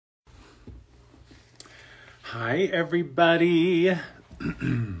Hi, everybody.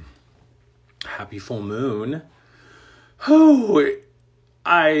 Happy full moon. Oh,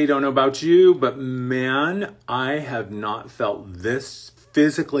 I don't know about you, but man, I have not felt this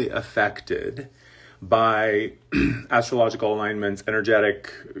physically affected by astrological alignments,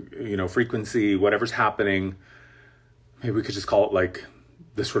 energetic, frequency, whatever's happening. Maybe we could just call it like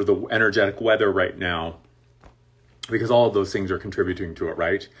this sort of the energetic weather right now, because all of those things are contributing to it,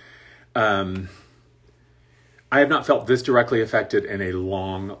 right? I have not felt this directly affected in a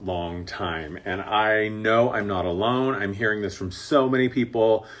long, long time. And I know I'm not alone. I'm hearing this from so many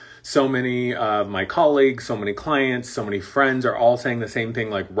people. So many of my colleagues, so many clients, so many friends are all saying the same thing.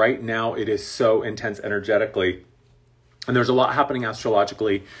 Like right now, it is so intense energetically. And there's a lot happening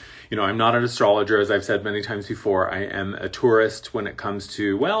astrologically. I'm not an astrologer, as I've said many times before. I am a tourist when it comes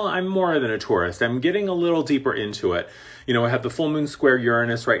to, well, I'm more than a tourist. I'm getting a little deeper into it. I have the full moon square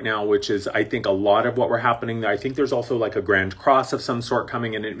Uranus right now, which is, I think, a lot of what we're happening there. I think there's also like a grand cross of some sort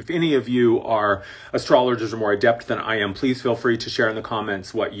coming in. If any of you are astrologers or more adept than I am, please feel free to share in the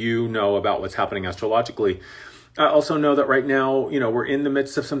comments what you know about what's happening astrologically. I also know that right now, we're in the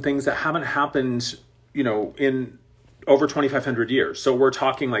midst of some things that haven't happened, in over 2,500 years. So we're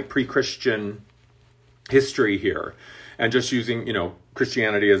talking like pre-Christian history here, and just using,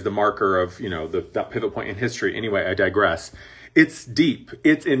 Christianity as the marker of, that pivot point in history. Anyway, I digress. It's deep.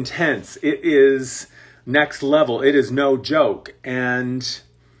 It's intense. It is next level. It is no joke, and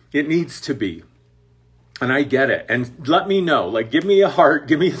it needs to be. And I get it. And let me know, like, give me a heart,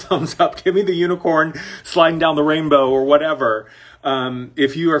 give me a thumbs up, give me the unicorn sliding down the rainbow or whatever.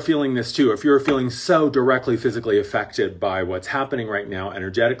 If you are feeling this too, if you're feeling so directly physically affected by what's happening right now,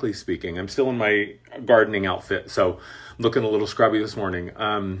 energetically speaking. I'm still in my gardening outfit, so I'm looking a little scrubby this morning.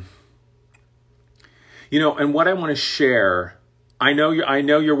 And what I want to share, I know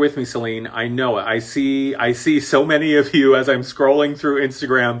you're with me, Celine. I know it. I see so many of you as I'm scrolling through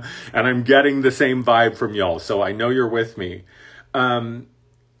Instagram, and I'm getting the same vibe from y'all. So I know you're with me.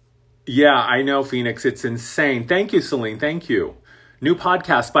 Yeah, I know, Phoenix. It's insane. Thank you, Celine. Thank you. New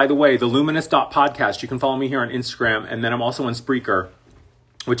podcast, by the way, the luminous.podcast. You can follow me here on Instagram, and then I'm also on Spreaker,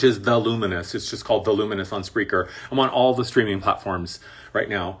 which is The Luminous. It's just called The Luminous on Spreaker. I'm on all the streaming platforms right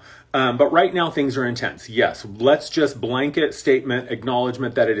now. But right now, things are intense. Yes, let's just blanket statement,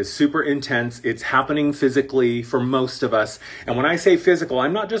 acknowledgement that it is super intense. It's happening physically for most of us. And when I say physical,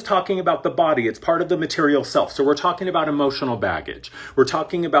 I'm not just talking about the body. It's part of the material self. So we're talking about emotional baggage. We're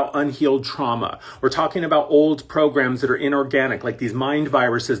talking about unhealed trauma. We're talking about old programs that are inorganic, like these mind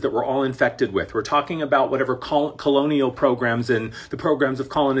viruses that we're all infected with. We're talking about whatever colonial programs and the programs of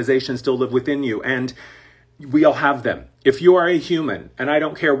colonization still live within you. And we all have them. If you are a human, and I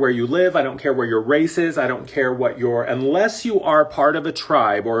don't care where you live, I don't care where your race is, I don't care what unless you are part of a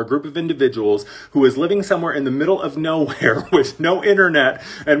tribe or a group of individuals who is living somewhere in the middle of nowhere with no internet,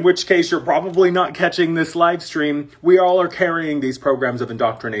 in which case you're probably not catching this live stream, we all are carrying these programs of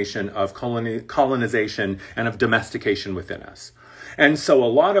indoctrination, of colonization, and of domestication within us. And so a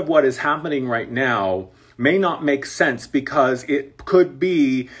lot of what is happening right now may not make sense because it could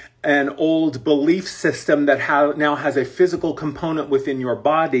be an old belief system that now has a physical component within your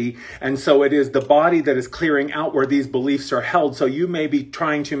body. And so it is the body that is clearing out where these beliefs are held. So you may be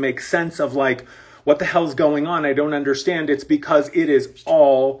trying to make sense of like, what the hell's going on? I don't understand. It's because it is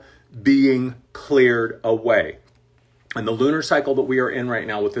all being cleared away. And the lunar cycle that we are in right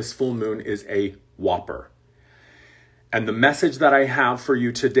now with this full moon is a whopper. And the message that I have for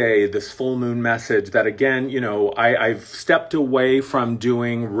you today, this full moon message that again, I've stepped away from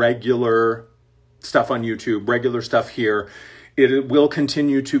doing regular stuff on YouTube, regular stuff here. It will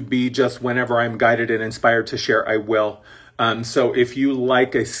continue to be just whenever I'm guided and inspired to share, I will. So if you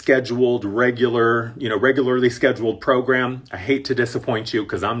like a scheduled, regularly scheduled program, I hate to disappoint you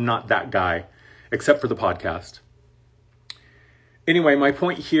because I'm not that guy, except for the podcast. Anyway, my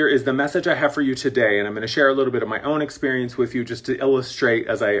point here is the message I have for you today, and I'm going to share a little bit of my own experience with you just to illustrate,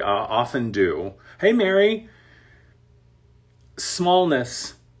 as I often do. Hey, Mary.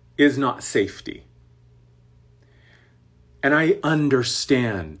 Smallness is not safety. And I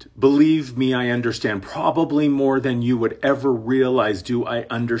understand. Believe me, I understand. Probably more than you would ever realize do I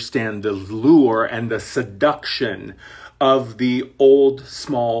understand the lure and the seduction of the old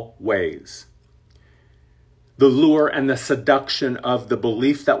small ways. The lure and the seduction of the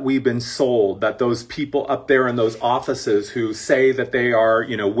belief that we've been sold, that those people up there in those offices who say that they are,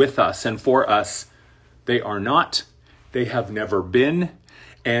 with us and for us, they are not. They have never been.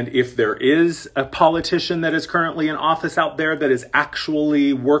 And if there is a politician that is currently in office out there that is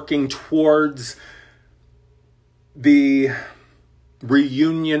actually working towards the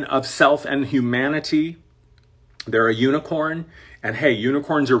reunion of self and humanity, They're a unicorn. And hey,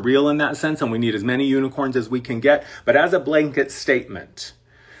 unicorns are real in that sense, and we need as many unicorns as we can get. But as a blanket statement,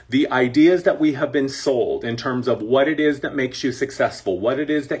 the ideas that we have been sold in terms of what it is that makes you successful, what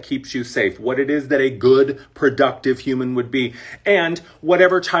it is that keeps you safe, what it is that a good, productive human would be, and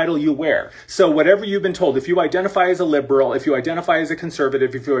whatever title you wear. So whatever you've been told, if you identify as a liberal, if you identify as a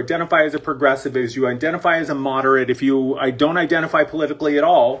conservative, if you identify as a progressive, if you identify as a moderate, if you don't identify politically at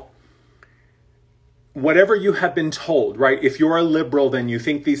all, whatever you have been told, right? If you're a liberal, then you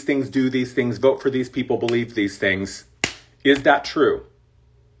think these things, do these things, vote for these people, believe these things. Is that true?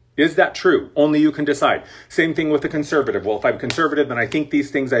 Is that true? Only you can decide. Same thing with a conservative. Well, if I'm conservative, then I think these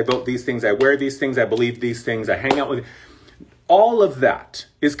things, I vote these things, I wear these things, I believe these things, I hang out with... All of that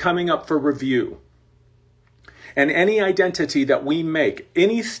is coming up for review. And any identity that we make,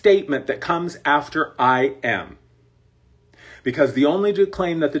 any statement that comes after I am, because the only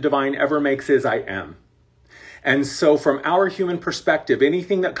claim that the divine ever makes is I am. And so from our human perspective,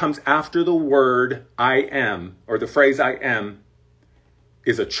 anything that comes after the word I am, or the phrase I am,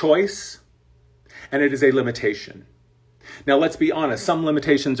 is a choice, and it is a limitation. Now, let's be honest, some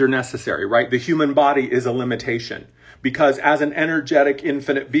limitations are necessary, right? The human body is a limitation, because as an energetic,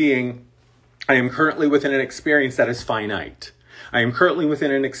 infinite being, I am currently within an experience that is finite. I am currently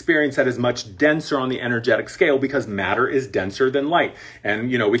within an experience that is much denser on the energetic scale because matter is denser than light. And,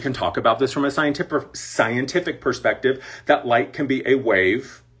 you know, we can talk about this from a scientific perspective, that light can be a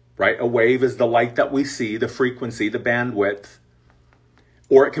wave, right? A wave is the light that we see, the frequency, the bandwidth,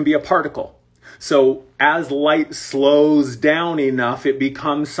 or it can be a particle. So as light slows down enough, it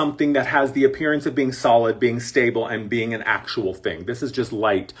becomes something that has the appearance of being solid, being stable, and being an actual thing. This is just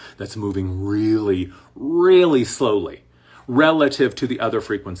light that's moving really, really slowly relative to the other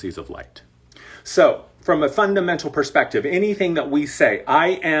frequencies of light. So from a fundamental perspective, anything that we say, I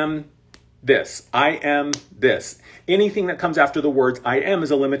am this, I am this, anything that comes after the words I am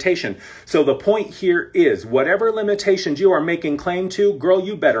is a limitation. So the point here is, whatever limitations you are making claim to, girl,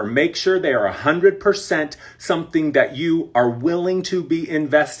 you better make sure they are 100% something that you are willing to be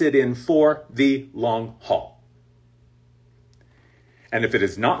invested in for the long haul. And if it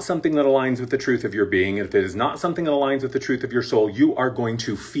is not something that aligns with the truth of your being, if it is not something that aligns with the truth of your soul, you are going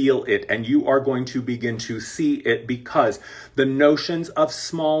to feel it, and you are going to begin to see it, because the notions of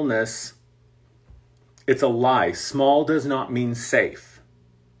smallness, it's a lie. Small does not mean safe.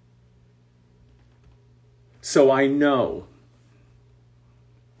 So I know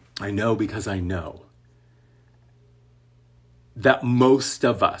because I know that most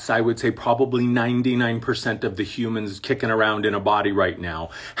of us, I would say probably 99% of the humans kicking around in a body right now,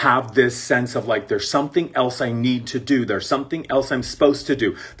 have this sense of like, there's something else I need to do. There's something else I'm supposed to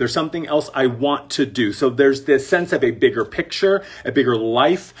do. There's something else I want to do. So there's this sense of a bigger picture, a bigger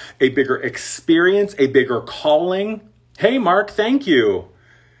life, a bigger experience, a bigger calling. Hey, Mark, thank you.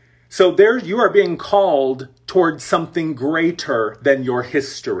 So there you are being called towards something greater than your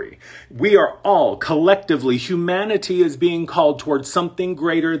history. We are all collectively, humanity is being called towards something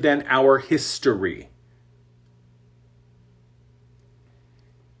greater than our history.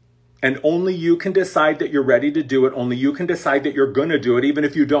 And only you can decide that you're ready to do it. Only you can decide that you're going to do it. Even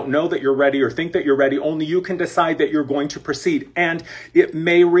if you don't know that you're ready or think that you're ready, only you can decide that you're going to proceed. And it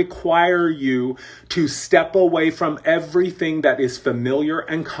may require you to step away from everything that is familiar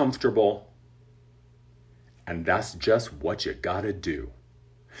and comfortable. And that's just what you gotta do.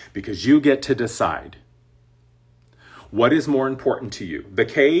 Because you get to decide what is more important to you, the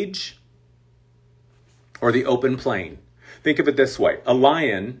cage or the open plain. Think of it this way. A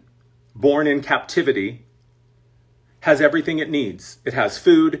lion born in captivity has everything it needs. It has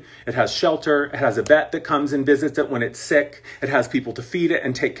food, it has shelter, it has a vet that comes and visits it when it's sick, it has people to feed it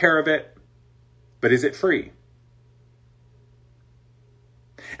and take care of it. But is it free?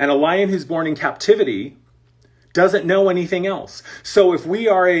 And a lion who's born in captivity doesn't know anything else. So if we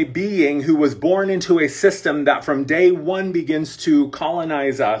are a being who was born into a system that from day one begins to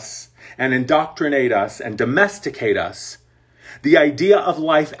colonize us and indoctrinate us and domesticate us, the idea of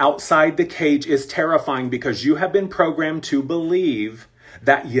life outside the cage is terrifying, because you have been programmed to believe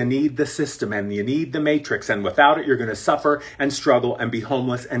that you need the system and you need the matrix, and without it, you're going to suffer and struggle and be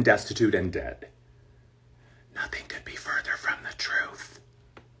homeless and destitute and dead. Nothing could be further from the truth.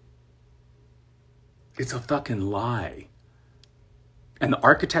 It's a fucking lie. And the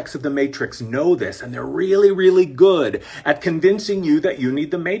architects of the matrix know this, and they're really, really good at convincing you that you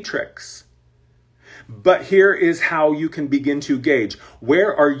need the matrix. But here is how you can begin to gauge.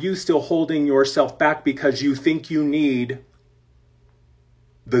 Where are you still holding yourself back because you think you need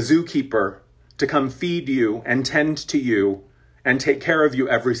the zookeeper to come feed you and tend to you and take care of you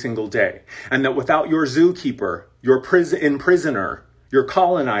every single day. And that without your zookeeper, your imprisoner, your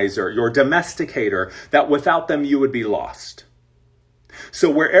colonizer, your domesticator, that without them you would be lost. So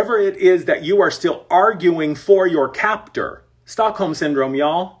wherever it is that you are still arguing for your captor, Stockholm Syndrome,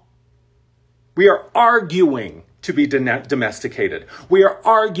 y'all, we are arguing to be domesticated. We are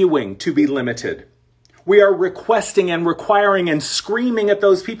arguing to be limited. We are requesting and requiring and screaming at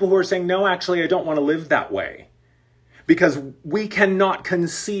those people who are saying, no, actually, I don't want to live that way. Because we cannot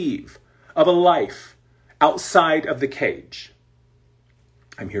conceive of a life outside of the cage.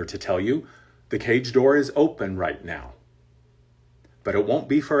 I'm here to tell you, the cage door is open right now. But it won't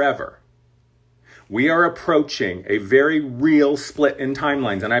be forever. We are approaching a very real split in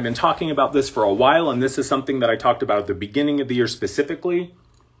timelines. And I've been talking about this for a while, and this is something that I talked about at the beginning of the year specifically.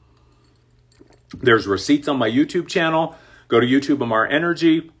 There's receipts on my YouTube channel. Go to YouTube Amar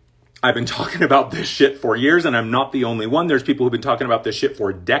Energy. I've been talking about this shit for years, and I'm not the only one. There's people who've been talking about this shit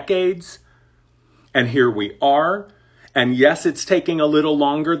for decades. And here we are. And yes, it's taking a little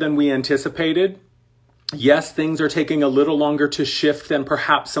longer than we anticipated. Yes, things are taking a little longer to shift than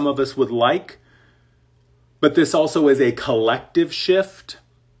perhaps some of us would like. But this also is a collective shift.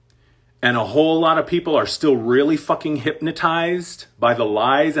 And a whole lot of people are still really fucking hypnotized by the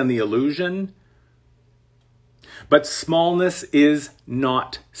lies and the illusion. But smallness is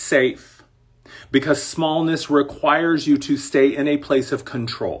not safe, because smallness requires you to stay in a place of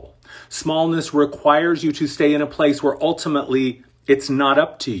control. Smallness requires you to stay in a place where ultimately it's not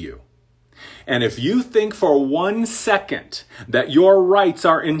up to you. And if you think for 1 second that your rights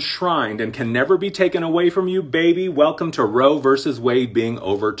are enshrined and can never be taken away from you, baby, welcome to Roe versus Wade being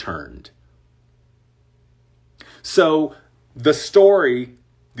overturned. So the story,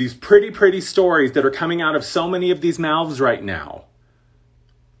 these pretty stories that are coming out of so many of these mouths right now,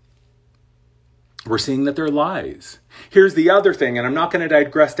 we're seeing that they're lies. Here's the other thing, and I'm not going to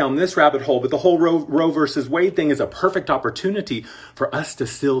digress down this rabbit hole, but the whole Roe versus Wade thing is a perfect opportunity for us to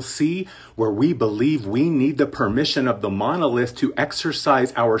still see where we believe we need the permission of the monolith to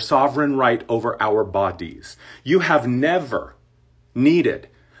exercise our sovereign right over our bodies. You have never needed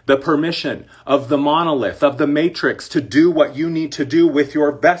the permission of the monolith, of the matrix, to do what you need to do with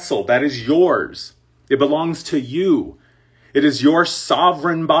your vessel. That is yours. It belongs to you. It is your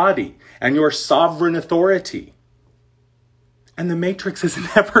sovereign body and your sovereign authority. And the matrix is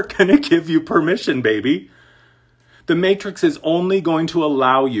never going to give you permission, baby. The matrix is only going to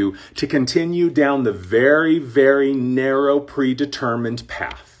allow you to continue down the very, very narrow, predetermined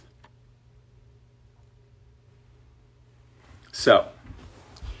path. So,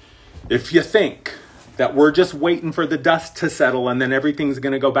 if you think that we're just waiting for the dust to settle and then everything's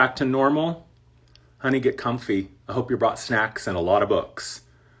going to go back to normal, honey, get comfy. I hope you brought snacks and a lot of books.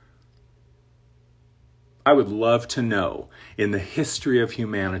 I would love to know, in the history of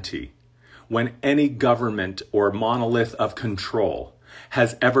humanity, when any government or monolith of control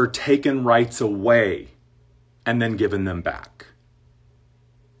has ever taken rights away and then given them back.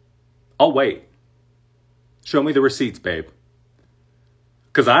 I'll wait. Show me the receipts, babe.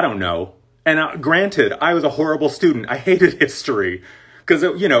 Because I don't know. And granted, I was a horrible student. I hated history. Because,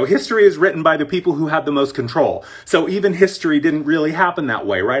 you know, history is written by the people who have the most control. So even history didn't really happen that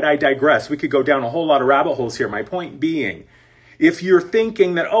way, right? I digress. We could go down a whole lot of rabbit holes here. My point being, if you're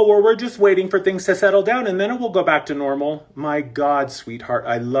thinking that, oh, well, we're just waiting for things to settle down and then it will go back to normal. My God, sweetheart,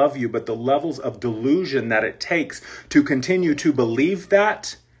 I love you. But the levels of delusion that it takes to continue to believe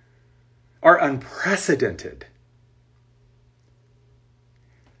that are unprecedented.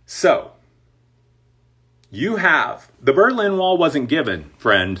 So, you have, the Berlin Wall wasn't given,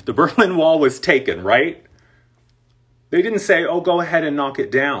 friend. The Berlin Wall was taken, right? They didn't say, oh, go ahead and knock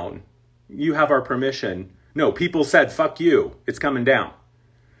it down. You have our permission. No, people said, fuck you. It's coming down.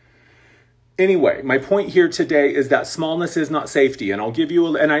 Anyway, my point here today is that smallness is not safety. And I'll give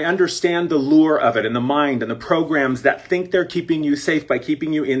you, and I understand the lure of it and the mind and the programs that think they're keeping you safe by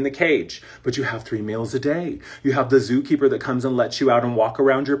keeping you in the cage. But you have 3 meals a day. You have the zookeeper that comes and lets you out and walk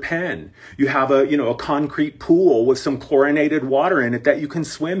around your pen. You have a concrete pool with some chlorinated water in it that you can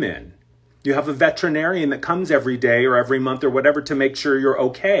swim in. You have a veterinarian that comes every day or every month or whatever to make sure you're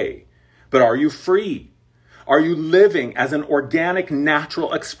okay. But are you free? Are you living as an organic,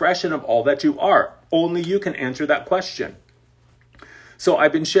 natural expression of all that you are? Only you can answer that question. So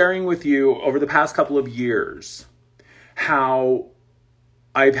I've been sharing with you over the past couple of years how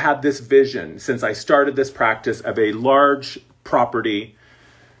I've had this vision since I started this practice of a large property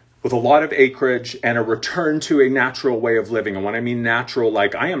with a lot of acreage and a return to a natural way of living. And when I mean natural,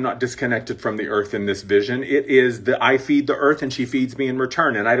 like I am not disconnected from the earth in this vision. It is that I feed the earth and she feeds me in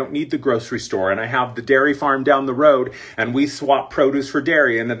return. And I don't need the grocery store. And I have the dairy farm down the road and we swap produce for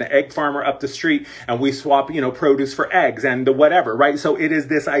dairy. And then the egg farmer up the street and we swap, produce for eggs and the whatever, right? So it is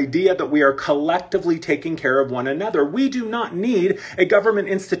this idea that we are collectively taking care of one another. We do not need a government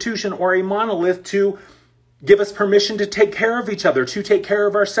institution or a monolith to give us permission to take care of each other, to take care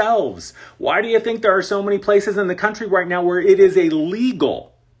of ourselves. Why do you think there are so many places in the country right now where it is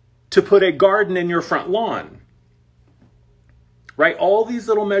illegal to put a garden in your front lawn? Right? All these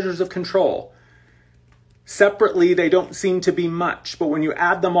little measures of control. Separately, they don't seem to be much, but when you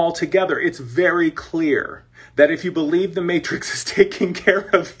add them all together, it's very clear that if you believe the Matrix is taking care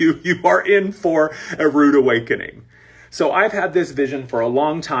of you, you are in for a rude awakening. So I've had this vision for a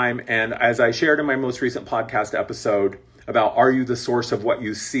long time, and as I shared in my most recent podcast episode about are you the source of what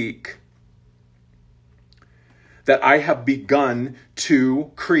you seek, that I have begun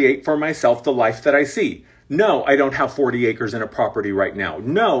to create for myself the life that I see. No, I don't have 40 acres in a property right now.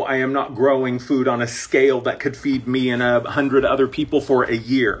 No, I am not growing food on a scale that could feed me and 100 other people for a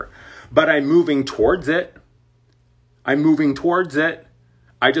year. But I'm moving towards it.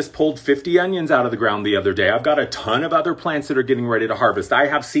 I just pulled 50 onions out of the ground the other day. I've got a ton of other plants that are getting ready to harvest. I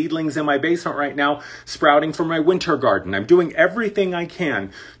have seedlings in my basement right now sprouting from my winter garden. I'm doing everything I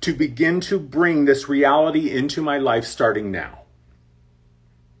can to begin to bring this reality into my life starting now.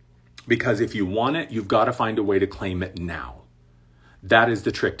 Because if you want it, you've got to find a way to claim it now. That is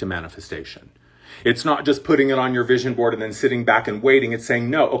the trick to manifestation. It's not just putting it on your vision board and then sitting back and waiting. It's saying,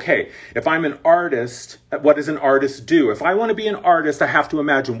 no, okay, if I'm an artist, what does an artist do? If I want to be an artist, I have to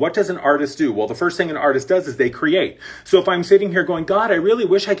imagine, what does an artist do? Well, the first thing an artist does is they create. So if I'm sitting here going, God, I really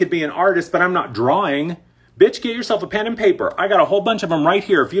wish I could be an artist, but I'm not drawing. Bitch, get yourself a pen and paper. I got a whole bunch of them right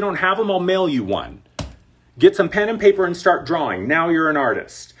here. If you don't have them, I'll mail you one. Get some pen and paper and start drawing. Now you're an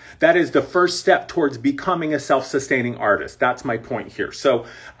artist. That is the first step towards becoming a self-sustaining artist. That's my point here. So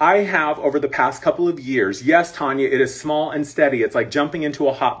I have, over the past couple of years, yes, Tanya, it is small and steady. It's like jumping into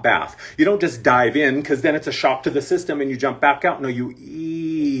a hot bath. You don't just dive in because then it's a shock to the system and you jump back out. No, you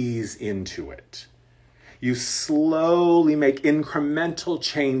ease into it. You slowly make incremental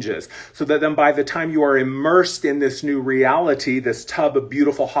changes so that then by the time you are immersed in this new reality, this tub of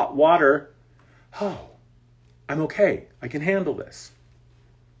beautiful hot water, oh, I'm okay. I can handle this.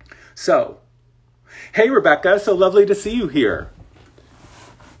 So, hey, Rebecca, so lovely to see you here.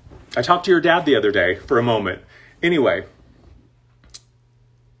 I talked to your dad the other day for a moment. Anyway,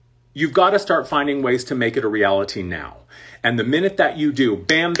 you've got to start finding ways to make it a reality now. And the minute that you do,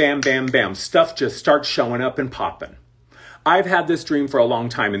 bam, bam, bam, bam, stuff just starts showing up and popping. I've had this dream for a long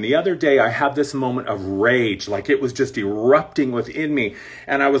time. And the other day I had this moment of rage, like it was just erupting within me.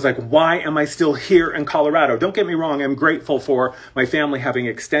 And I was like, why am I still here in Colorado? Don't get me wrong. I'm grateful for my family having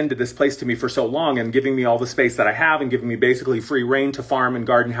extended this place to me for so long and giving me all the space that I have and giving me basically free reign to farm and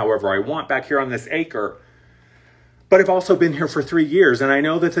garden however I want back here on this acre. But I've also been here for 3 years and I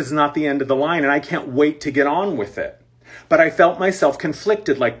know that this is not the end of the line and I can't wait to get on with it. But I felt myself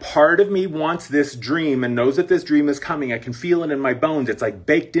conflicted, like part of me wants this dream and knows that this dream is coming. I can feel it in my bones. It's like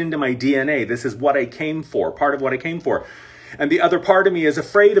baked into my DNA. This is what I came for, part of what I came for. And the other part of me is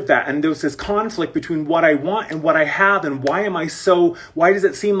afraid of that. And there's this conflict between what I want and what I have. And why does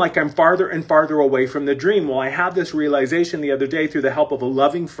it seem like I'm farther and farther away from the dream? Well, I had this realization the other day through the help of a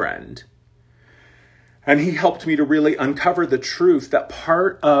loving friend. And he helped me to really uncover the truth that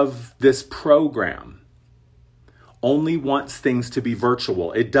part of this program only wants things to be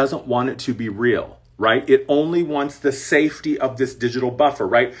virtual. It doesn't want it to be real, right? It only wants the safety of this digital buffer,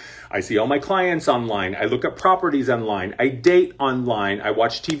 right? I see all my clients online. I look at properties online. I date online. I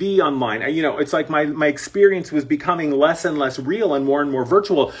watch TV online. It's like my experience was becoming less and less real and more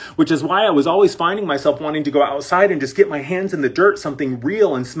virtual, which is why I was always finding myself wanting to go outside and just get my hands in the dirt, something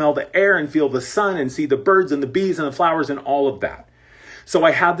real, and smell the air and feel the sun and see the birds and the bees and the flowers and all of that. So I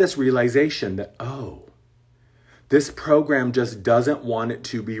had this realization that, this program just doesn't want it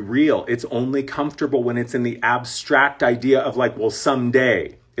to be real. It's only comfortable when it's in the abstract idea of like, well,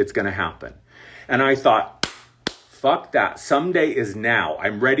 someday it's going to happen. And I thought, fuck that. Someday is now.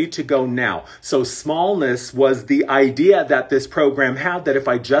 I'm ready to go now. So smallness was the idea that this program had, that if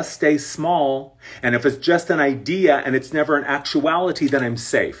I just stay small and if it's just an idea and it's never an actuality, then I'm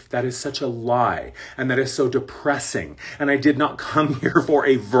safe. That is such a lie. And that is so depressing. And I did not come here for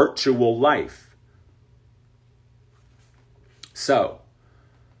a virtual life. So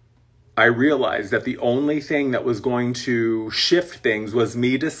I realized that the only thing that was going to shift things was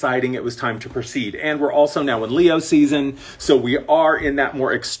me deciding it was time to proceed. And we're also now in Leo season, so we are in that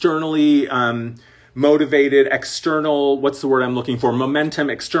more externally motivated, external, what's the word I'm looking for? Momentum,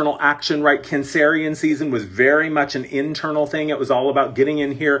 external action, right? Cancerian season was very much an internal thing. It was all about getting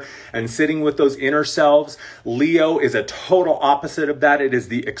in here and sitting with those inner selves. Leo is a total opposite of that. It is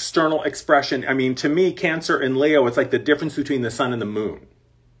the external expression. I mean, to me, Cancer and Leo, it's like the difference between the sun and the moon.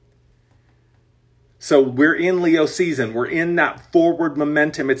 So we're in Leo season. We're in that forward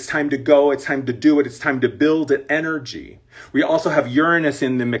momentum. It's time to go. It's time to do it. It's time to build an energy. We also have Uranus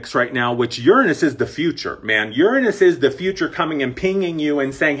in the mix right now, which Uranus is the future, man. Uranus is the future coming and pinging you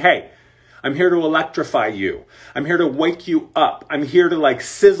and saying, hey, I'm here to electrify you. I'm here to wake you up. I'm here to like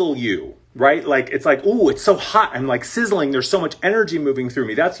sizzle you, right? Like, it's like, ooh, it's so hot. I'm like sizzling. There's so much energy moving through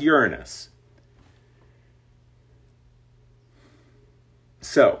me. That's Uranus.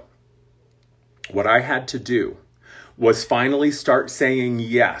 So what I had to do was finally start saying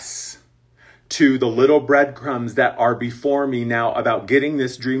yes to the little breadcrumbs that are before me now about getting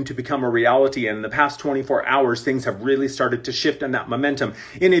this dream to become a reality. And in the past 24 hours, things have really started to shift in that momentum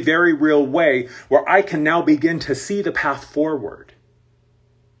in a very real way where I can now begin to see the path forward.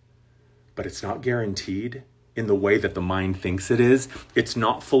 But it's not guaranteed in the way that the mind thinks it is. It's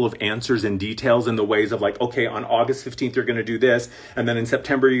not full of answers and details in the ways of like, okay, on August 15th, you're going to do this. And then in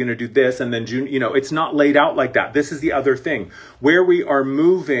September, you're going to do this. And then June, it's not laid out like that. This is the other thing. Where we are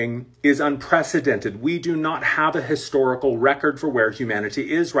moving is unprecedented. We do not have a historical record for where humanity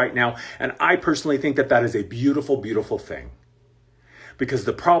is right now. And I personally think that that is a beautiful, beautiful thing. Because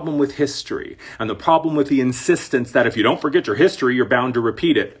the problem with history and the problem with the insistence that if you don't forget your history, you're bound to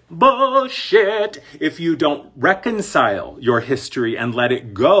repeat it. Bullshit! If you don't reconcile your history and let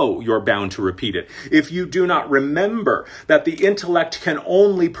it go, you're bound to repeat it. If you do not remember that the intellect can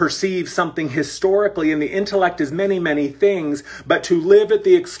only perceive something historically, and the intellect is many, many things, but to live at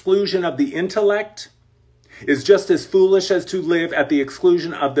the exclusion of the intellect is just as foolish as to live at the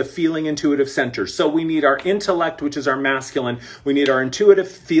exclusion of the feeling intuitive center. So we need our intellect, which is our masculine. We need our intuitive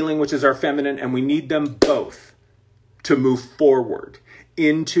feeling, which is our feminine. And we need them both to move forward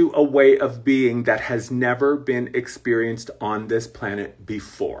into a way of being that has never been experienced on this planet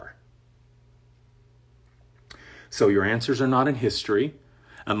before. So your answers are not in history,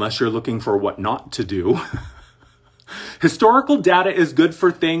 unless you're looking for what not to do. Historical data is good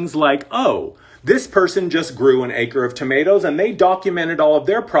for things like, oh, this person just grew an acre of tomatoes and they documented all of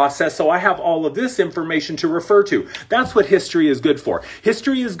their process, so I have all of this information to refer to. That's what history is good for.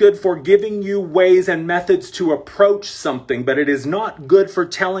 History is good for giving you ways and methods to approach something, but it is not good for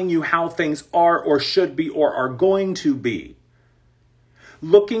telling you how things are or should be or are going to be.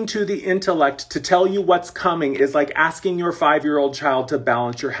 Looking to the intellect to tell you what's coming is like asking your 5-year-old child to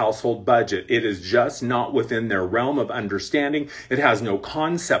balance your household budget. It is just not within their realm of understanding. It has no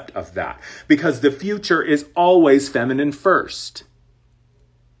concept of that because the future is always feminine first.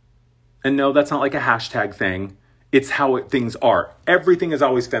 And no, that's not like a hashtag thing. It's how things are. Everything is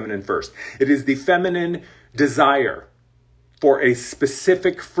always feminine first. It is the feminine desire for a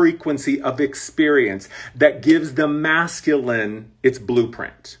specific frequency of experience that gives the masculine its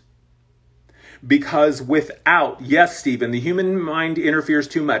blueprint. Because without, yes, Stephen, the human mind interferes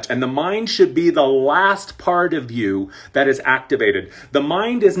too much, and the mind should be the last part of you that is activated. The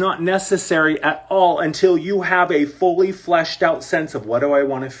mind is not necessary at all until you have a fully fleshed out sense of what do I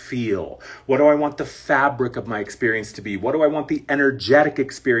want to feel? What do I want the fabric of my experience to be? What do I want the energetic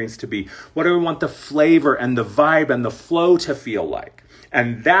experience to be? What do I want the flavor and the vibe and the flow to feel like?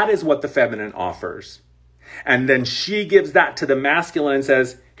 And that is what the feminine offers. And then she gives that to the masculine and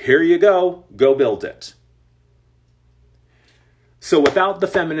says, here you go build it. So without the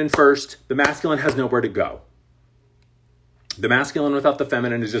feminine first, the masculine has nowhere to go. The masculine without the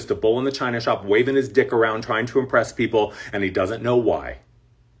feminine is just a bull in the china shop waving his dick around trying to impress people, and he doesn't know why.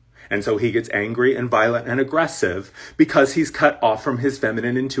 And so he gets angry and violent and aggressive because he's cut off from his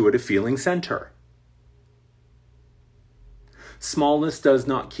feminine intuitive feeling center. Smallness does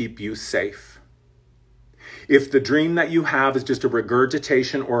not keep you safe. If the dream that you have is just a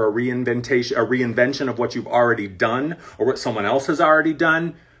regurgitation or a reinvention of what you've already done or what someone else has already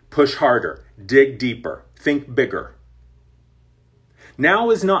done, push harder, dig deeper, think bigger. Now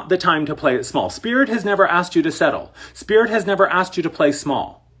is not the time to play it small. Spirit has never asked you to settle. Spirit has never asked you to play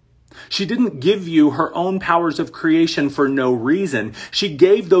small. She didn't give you her own powers of creation for no reason. She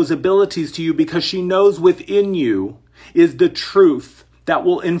gave those abilities to you because she knows within you is the truth that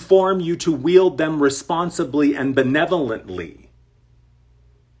will inform you to wield them responsibly and benevolently.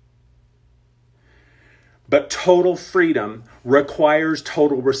 But total freedom requires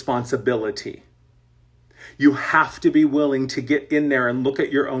total responsibility. You have to be willing to get in there and look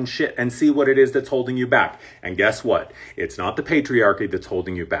at your own shit and see what it is that's holding you back. And guess what? It's not the patriarchy that's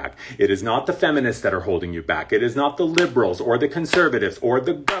holding you back. It is not the feminists that are holding you back. It is not the liberals or the conservatives or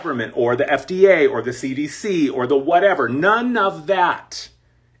the government or the FDA or the CDC or the whatever. None of that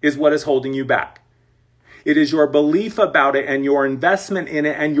is what is holding you back. It is your belief about it and your investment in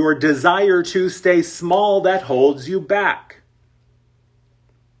it and your desire to stay small that holds you back.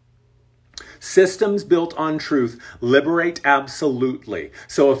 Systems built on truth liberate absolutely.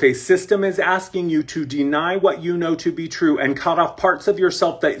 So if a system is asking you to deny what you know to be true and cut off parts of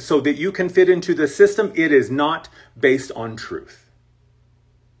yourself so that you can fit into the system, it is not based on truth.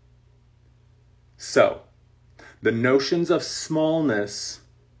 So, the notions of smallness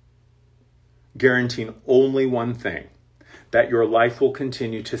guaranteeing only one thing, that your life will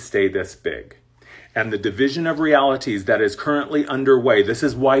continue to stay this big. And the division of realities that is currently underway, this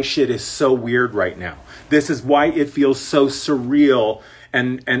is why shit is so weird right now. This is why it feels so surreal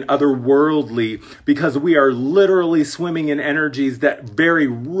and otherworldly, because we are literally swimming in energies that very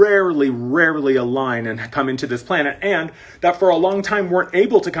rarely align and come into this planet, and that for a long time weren't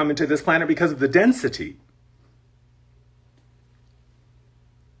able to come into this planet because of the density.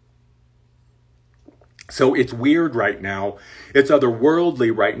 So it's weird right now. It's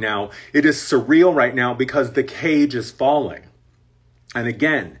otherworldly right now. It is surreal right now because the cage is falling. And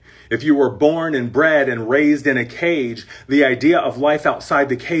again, if you were born and bred and raised in a cage, the idea of life outside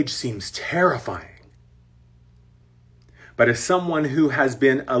the cage seems terrifying. But as someone who has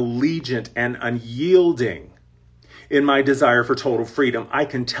been allegiant and unyielding in my desire for total freedom, I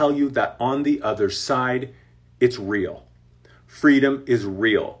can tell you that on the other side, it's real. Freedom is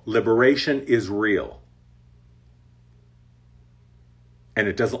real. Liberation is real. And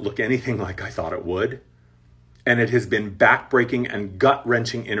it doesn't look anything like I thought it would. And it has been backbreaking and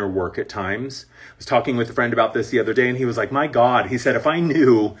gut-wrenching inner work at times. I was talking with a friend about this the other day, and he was like, my God, he said, if I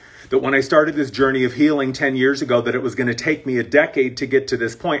knew that when I started this journey of healing 10 years ago, that it was going to take me a decade to get to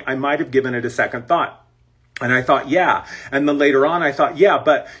this point, I might have given it a second thought. And I thought, yeah. And then later on, I thought, yeah,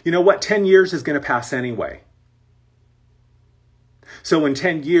 but you know what? 10 years is going to pass anyway. So in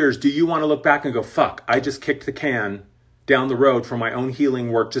 10 years, do you want to look back and go, fuck, I just kicked the can down the road for my own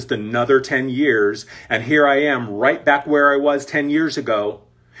healing work just another 10 years, and here I am right back where I was 10 years ago.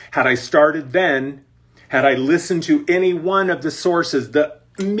 Had I started then, had I listened to any one of the sources, the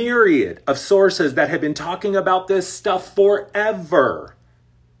myriad of sources that have been talking about this stuff forever.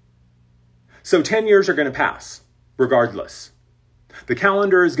 So 10 years are going to pass, regardless. The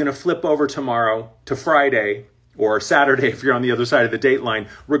calendar is going to flip over tomorrow to Friday, or Saturday if you're on the other side of the date line,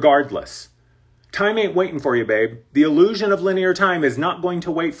 regardless. Time ain't waiting for you, babe. The illusion of linear time is not going to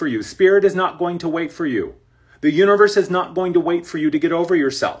wait for you. Spirit is not going to wait for you. The universe is not going to wait for you to get over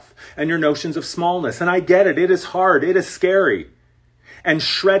yourself and your notions of smallness. And I get it. It is hard. It is scary. And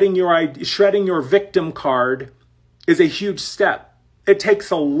shredding your victim card is a huge step. It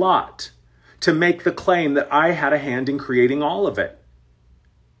takes a lot to make the claim that I had a hand in creating all of it.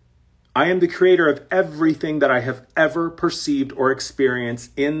 I am the creator of everything that I have ever perceived or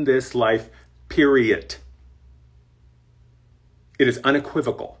experienced in this life. Period. It is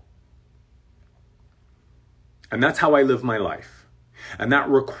unequivocal. And that's how I live my life. And that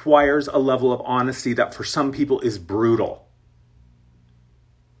requires a level of honesty that for some people is brutal.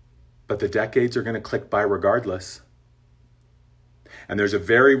 But the decades are going to click by regardless. And there's a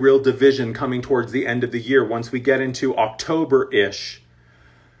very real division coming towards the end of the year. Once we get into October-ish,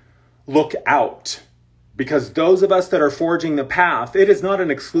 look out. Because those of us that are forging the path, it is not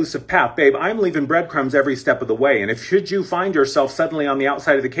an exclusive path. Babe, I'm leaving breadcrumbs every step of the way. And if should you find yourself suddenly on the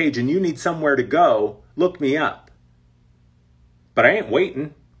outside of the cage and you need somewhere to go, look me up. But I ain't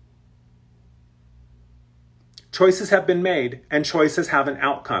waiting. Choices have been made and choices have an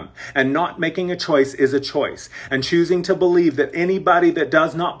outcome. And not making a choice is a choice. And choosing to believe that anybody that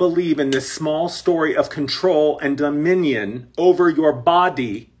does not believe in this small story of control and dominion over your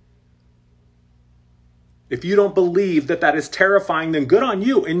body, if you don't believe that that is terrifying, then good on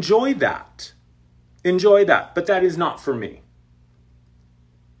you. Enjoy that. Enjoy that. But that is not for me.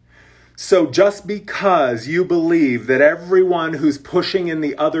 So just because you believe that everyone who's pushing in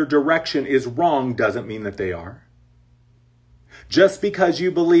the other direction is wrong doesn't mean that they are. Just because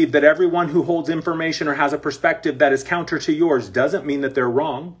you believe that everyone who holds information or has a perspective that is counter to yours doesn't mean that they're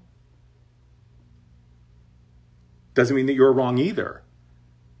wrong. Doesn't mean that you're wrong either.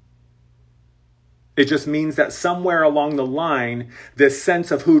 It just means that somewhere along the line, this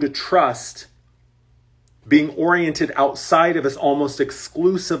sense of who to trust being oriented outside of us almost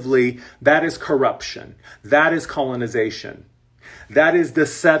exclusively, that is corruption. That is colonization. That is the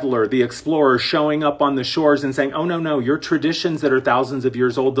settler, the explorer showing up on the shores and saying, oh, no, your traditions that are thousands of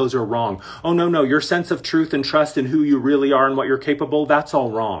years old, those are wrong. Oh, no, your sense of truth and trust in who you really are and what you're capable, that's all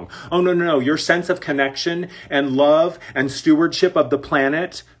wrong. Oh, no, your sense of connection and love and stewardship of the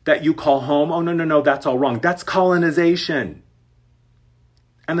planet that you call home, oh, no, that's all wrong. That's colonization.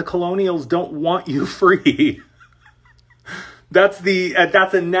 And the colonials don't want you free. That's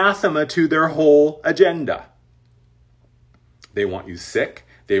anathema to their whole agenda. They want you sick,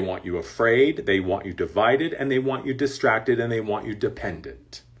 they want you afraid, they want you divided, and they want you distracted, and they want you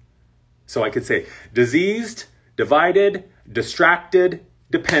dependent. So I could say diseased, divided, distracted,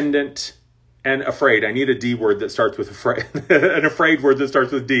 dependent, and afraid. I need a D word that starts with afraid, an afraid word that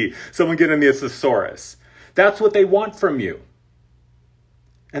starts with D. Someone get in the thesaurus. That's what they want from you.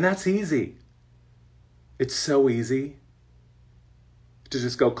 And that's easy. It's so easy to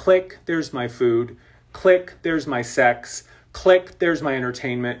just go click, there's my food, click, there's my sex, click, there's my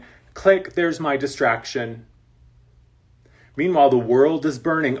entertainment, click, there's my distraction. Meanwhile, the world is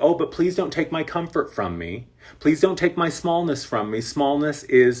burning. Oh, but please don't take my comfort from me. Please don't take my smallness from me. Smallness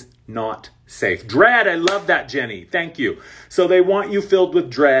is not safe. Dread, I love that, Jenny. Thank you. So they want you filled with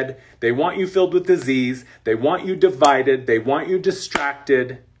dread. They want you filled with disease. They want you divided. They want you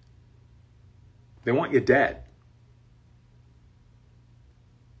distracted. They want you dead.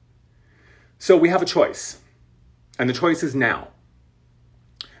 So we have a choice. And the choice is now.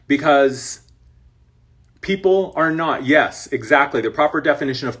 Because people are not, yes, exactly, the proper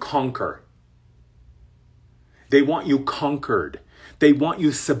definition of conquer. They want you conquered. They want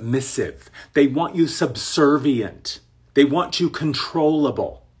you submissive. They want you subservient. They want you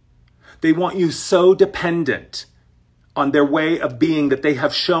controllable. They want you so dependent on their way of being that they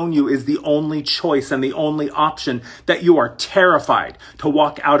have shown you is the only choice and the only option that you are terrified to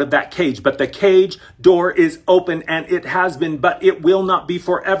walk out of that cage. But the cage door is open, and it has been, but it will not be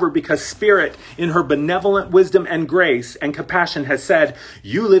forever, because Spirit, in her benevolent wisdom and grace and compassion, has said,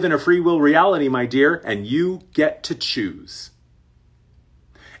 you live in a free will reality, my dear, and you get to choose.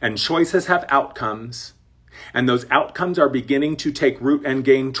 And choices have outcomes, and those outcomes are beginning to take root and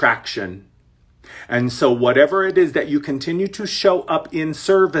gain traction. And so whatever it is that you continue to show up in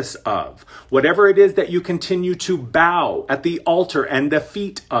service of, whatever it is that you continue to bow at the altar and the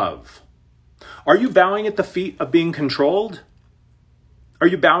feet of, are you bowing at the feet of being controlled? Are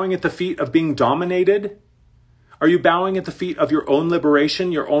you bowing at the feet of being dominated? Are you bowing at the feet of your own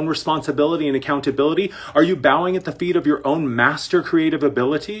liberation, your own responsibility and accountability? Are you bowing at the feet of your own master creative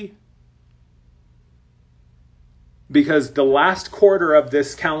ability? Because the last quarter of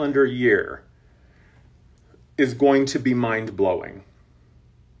this calendar year is going to be mind-blowing.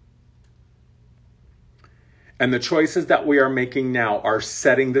 And the choices that we are making now are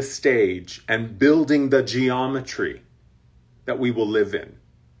setting the stage and building the geometry that we will live in.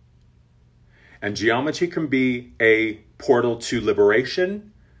 And geometry can be a portal to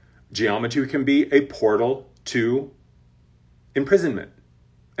liberation. Geometry can be a portal to imprisonment.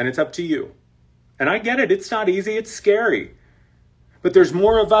 And it's up to you. And I get it. It's not easy. It's scary. But there's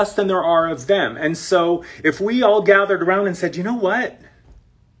more of us than there are of them. And so if we all gathered around and said, you know what?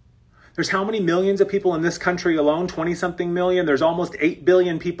 There's how many millions of people in this country alone? 20-something million. There's almost 8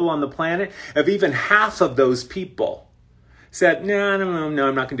 billion people on the planet. If even half of those people said, no, I'm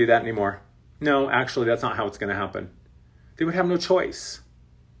not going to do that anymore. No, actually, that's not how it's going to happen. They would have no choice.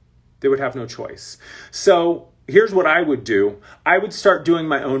 They would have no choice. So here's what I would do. I would start doing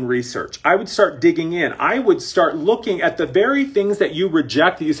my own research. I would start digging in. I would start looking at the very things that you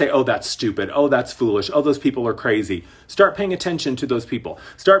reject, that you say, oh, that's stupid. Oh, that's foolish. Oh, those people are crazy. Start paying attention to those people.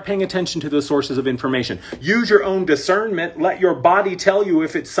 Start paying attention to those sources of information. Use your own discernment. Let your body tell you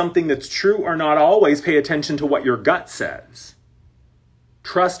if it's something that's true or not. Always pay attention to what your gut says.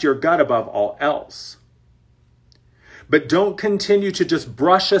 Trust your gut above all else. But don't continue to just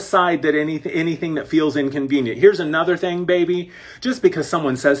brush aside that anything that feels inconvenient. Here's another thing, baby. Just because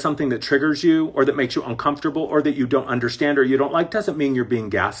someone says something that triggers you or that makes you uncomfortable or that you don't understand or you don't like doesn't mean you're being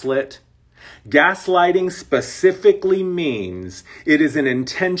gaslit. Gaslighting specifically means it is an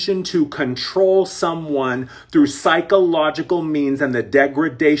intention to control someone through psychological means and the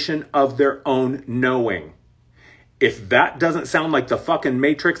degradation of their own knowing. If that doesn't sound like the fucking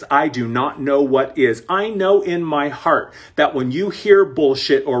Matrix, I do not know what is. I know in my heart that when you hear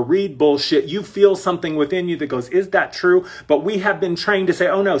bullshit or read bullshit, you feel something within you that goes, is that true? But we have been trained to say,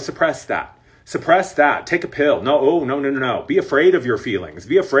 oh no, suppress that. Suppress that. Take a pill. No. Be afraid of your feelings.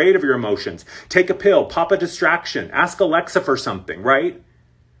 Be afraid of your emotions. Take a pill. Pop a distraction. Ask Alexa for something, right?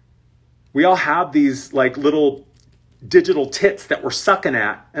 We all have these like little digital tits that we're sucking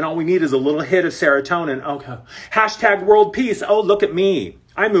at, and all we need is a little hit of serotonin. Okay. Hashtag world peace. Oh, look at me.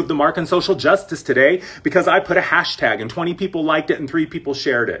 I moved the mark on social justice today because I put a hashtag and 20 people liked it and 3 people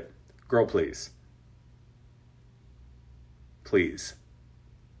shared it. Girl, please. Please.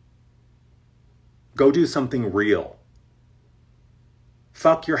 Go do something real.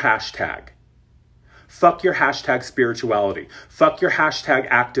 Fuck your hashtag. Fuck your hashtag spirituality. Fuck your hashtag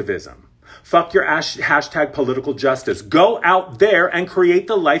activism. Fuck your hashtag political justice. Go out there and create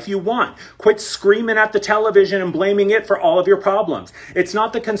the life you want. Quit screaming at the television and blaming it for all of your problems. It's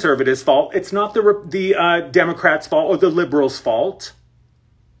not the conservatives' fault. It's not the Democrats' fault or the liberals' fault.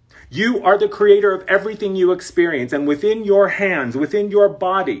 You are the creator of everything you experience, and within your hands, within your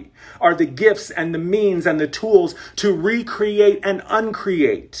body, are the gifts and the means and the tools to recreate and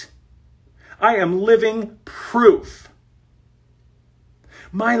uncreate. I am living proof.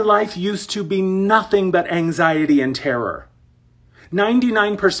 My life used to be nothing but anxiety and terror.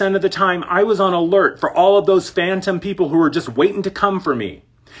 99% of the time, I was on alert for all of those phantom people who were just waiting to come for me.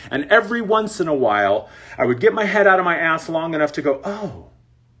 And every once in a while, I would get my head out of my ass long enough to go, oh,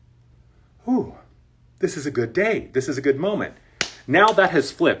 whew, this is a good day. This is a good moment. Now that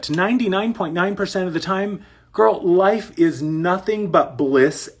has flipped. 99.9% of the time, girl, life is nothing but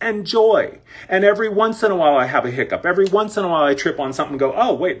bliss and joy. And every once in a while I have a hiccup. Every once in a while I trip on something and go,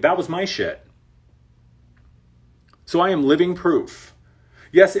 oh, wait, that was my shit. So I am living proof.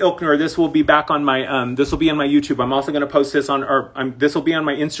 Yes, Ilkner, this will be back on my, this will be on my YouTube. I'm also going to post this on, this will be on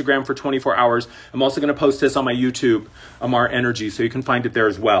my Instagram for 24 hours. I'm also going to post this on my YouTube, Amar Energy, so you can find it there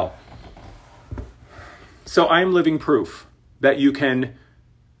as well. So I am living proof that you can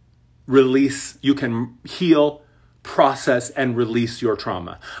release, you can heal, process, and release your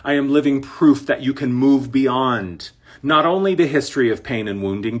trauma. I am living proof that you can move beyond not only the history of pain and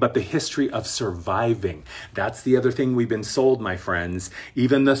wounding, but the history of surviving. That's the other thing we've been sold, my friends.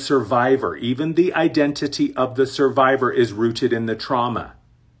 Even the survivor, even the identity of the survivor is rooted in the trauma.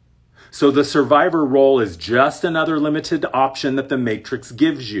 So the survivor role is just another limited option that the Matrix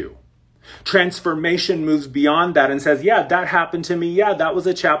gives you. Transformation moves beyond that and says, yeah, that happened to me. Yeah, that was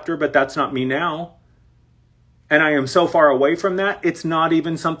a chapter, but that's not me now. And I am so far away from that, it's not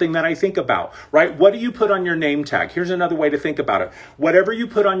even something that I think about, right? What do you put on your name tag? Here's another way to think about it. Whatever you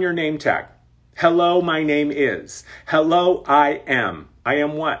put on your name tag. Hello, my name is. Hello, I am. I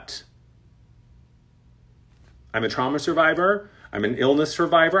am what? I'm a trauma survivor. I'm an illness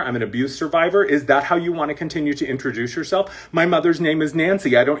survivor. I'm an abuse survivor. Is that how you want to continue to introduce yourself? My mother's name is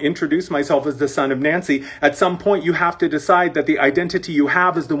Nancy. I don't introduce myself as the son of Nancy. At some point, you have to decide that the identity you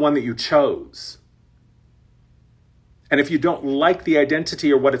have is the one that you chose. And if you don't like the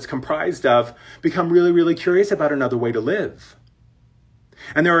identity or what it's comprised of, become really, really curious about another way to live.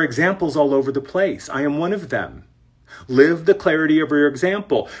 And there are examples all over the place. I am one of them. Live the clarity of your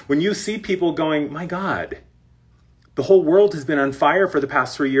example. When you see people going, my God, the whole world has been on fire for the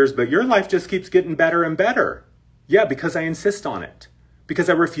past 3 years, but your life just keeps getting better and better. Yeah, because I insist on it. Because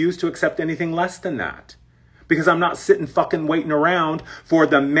I refuse to accept anything less than that. Because I'm not sitting fucking waiting around for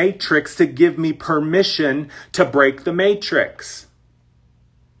the Matrix to give me permission to break the Matrix.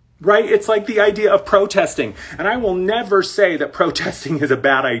 Right? It's like the idea of protesting. And I will never say that protesting is a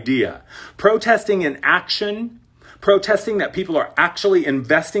bad idea. Protesting in action, protesting that people are actually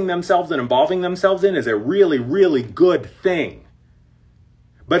investing themselves and involving themselves in is a really, really good thing.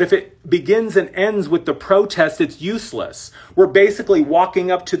 But if it begins and ends with the protest, it's useless. We're basically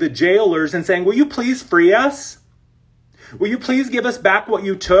walking up to the jailers and saying, will you please free us? Will you please give us back what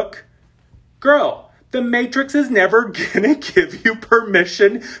you took? Girl, the Matrix is never going to give you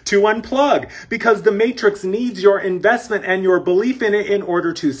permission to unplug because the Matrix needs your investment and your belief in it in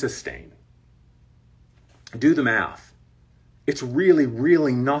order to sustain. Do the math. It's really,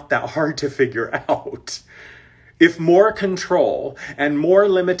 really not that hard to figure out. If more control and more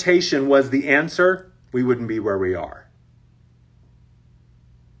limitation was the answer, we wouldn't be where we are.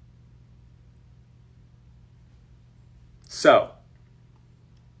 So,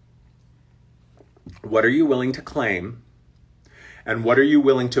 what are you willing to claim? And what are you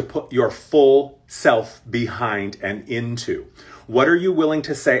willing to put your full self behind and into? What are you willing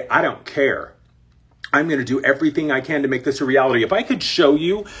to say, I don't care. I'm going to do everything I can to make this a reality. If I could show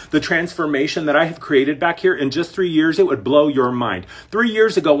you the transformation that I have created back here in just 3 years, it would blow your mind. 3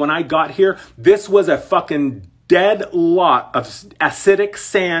 years ago when I got here, this was a fucking dead lot of acidic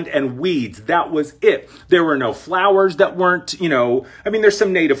sand and weeds. That was it. There were no flowers that weren't, I mean, there's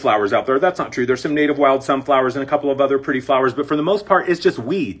some native flowers out there. That's not true. There's some native wild sunflowers and a couple of other pretty flowers. But for the most part, it's just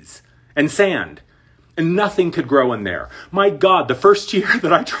weeds and sand. And nothing could grow in there. My God, the first year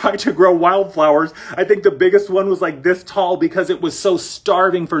that I tried to grow wildflowers, I think the biggest one was like this tall because it was so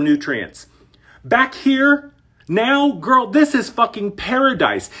starving for nutrients. Back here, now, girl, this is fucking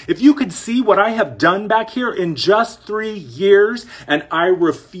paradise. If you could see what I have done back here in just 3 years, and I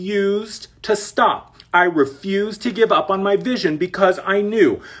refused to stop. I refused to give up on my vision because I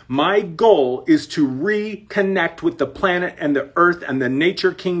knew my goal is to reconnect with the planet and the earth and the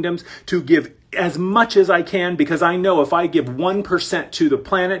nature kingdoms, to give as much as I can, because I know if I give 1% to the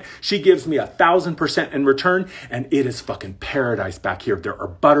planet, she gives me 1,000% in return, and it is fucking paradise back here. There are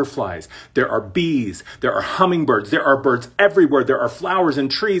butterflies, there are bees, there are hummingbirds, there are birds everywhere, there are flowers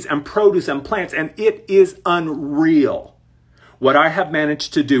and trees and produce and plants, and it is unreal what I have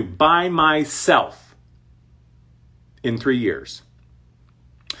managed to do by myself in 3 years.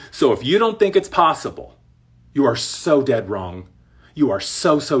 So if you don't think it's possible, you are so dead wrong. You are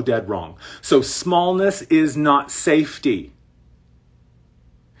so, so dead wrong. So smallness is not safety.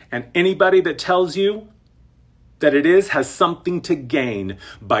 And anybody that tells you that it is has something to gain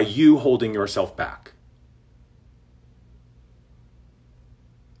by you holding yourself back.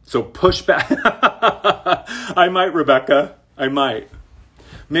 So push back. I might, Rebecca. I might.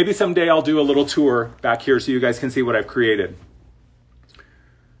 Maybe someday I'll do a little tour back here so you guys can see what I've created.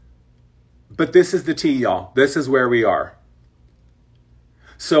 But this is the tea, y'all. This is where we are.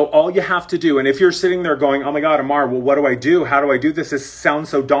 So all you have to do, and if you're sitting there going, oh my God, Amar, well, what do I do? How do I do this? This sounds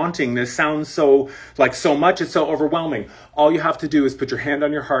so daunting. This sounds so like so much. It's so overwhelming. All you have to do is put your hand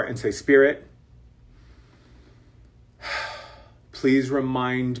on your heart and say, Spirit, please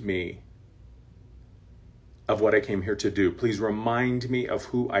remind me of what I came here to do. Please remind me of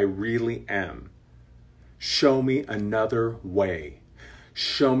who I really am. Show me another way.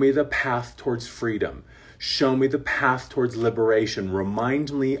 Show me the path towards freedom. Show me the path towards liberation.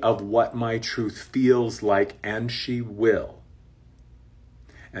 Remind me of what my truth feels like, and she will.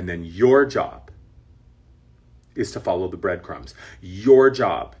 And then your job is to follow the breadcrumbs. Your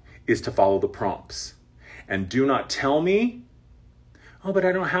job is to follow the prompts. And do not tell me, oh, but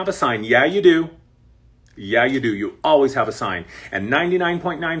I don't have a sign. Yeah, you do. Yeah, you do. You always have a sign. And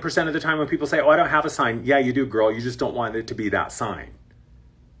 99.9% of the time when people say, oh, I don't have a sign. Yeah, you do, girl. You just don't want it to be that sign.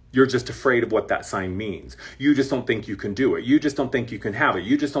 You're just afraid of what that sign means. You just don't think you can do it. You just don't think you can have it.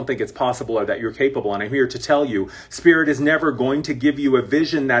 You just don't think it's possible or that you're capable. And I'm here to tell you, Spirit is never going to give you a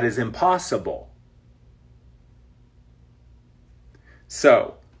vision that is impossible.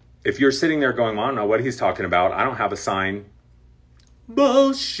 So, if you're sitting there going, well, I don't know what he's talking about. I don't have a sign.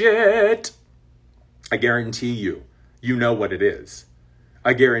 Bullshit. I guarantee you, you know what it is.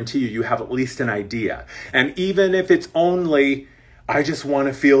 I guarantee you, you have at least an idea. And even if it's only, I just want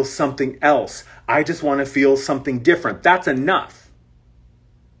to feel something else. I just want to feel something different. That's enough.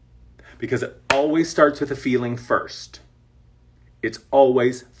 Because it always starts with a feeling first. It's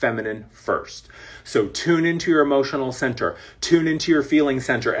always feminine first. So tune into your emotional center. Tune into your feeling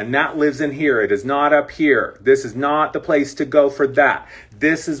center. And that lives in here. It is not up here. This is not the place to go for that.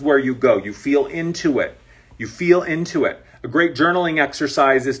 This is where you go. You feel into it. You feel into it. A great journaling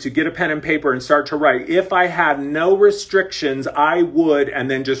exercise is to get a pen and paper and start to write. If I had no restrictions, I would, and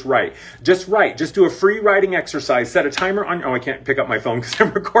then just write. Just write. Just do a free writing exercise. Set a timer on, oh, I can't pick up my phone because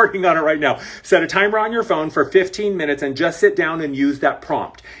I'm recording on it right now. Set a timer on your phone for 15 minutes and just sit down and use that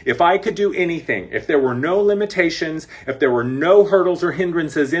prompt. If I could do anything, if there were no limitations, if there were no hurdles or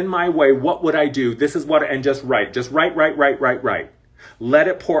hindrances in my way, what would I do? This is what, and just write. Just write. Let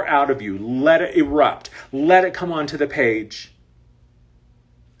it pour out of you. Let it erupt. Let it come onto the page.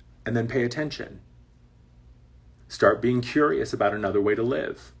 And then pay attention. Start being curious about another way to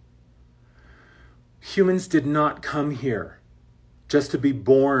live. Humans did not come here just to be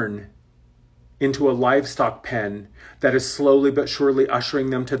born into a livestock pen that is slowly but surely ushering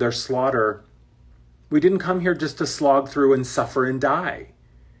them to their slaughter. We didn't come here just to slog through and suffer and die.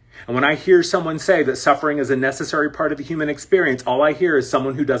 And when I hear someone say that suffering is a necessary part of the human experience, all I hear is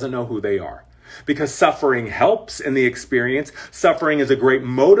someone who doesn't know who they are. Because suffering helps in the experience. Suffering is a great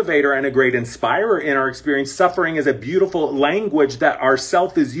motivator and a great inspirer in our experience. Suffering is a beautiful language that our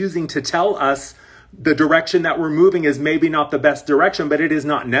self is using to tell us the direction that we're moving is maybe not the best direction, but it is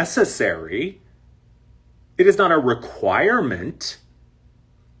not necessary. It is not a requirement.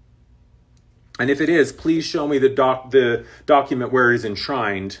 And if it is, please show me the document where it is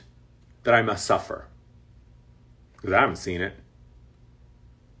enshrined that I must suffer. Because I haven't seen it.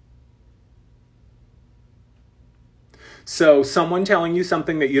 So someone telling you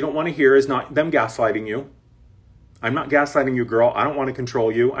something that you don't want to hear is not them gaslighting you. I'm not gaslighting you, girl. I don't want to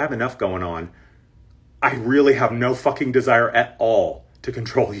control you. I have enough going on. I really have no fucking desire at all to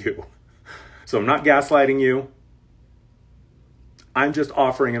control you. So I'm not gaslighting you. I'm just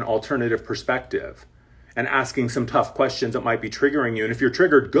offering an alternative perspective and asking some tough questions that might be triggering you. And if you're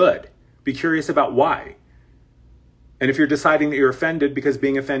triggered, good. Be curious about why. And if you're deciding that you're offended because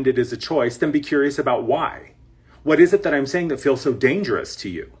being offended is a choice, then be curious about why. What is it that I'm saying that feels so dangerous to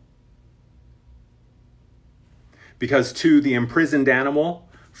you? Because to the imprisoned animal,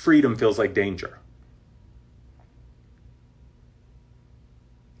 freedom feels like danger.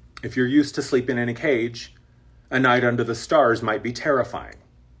 If you're used to sleeping in a cage, a night under the stars might be terrifying.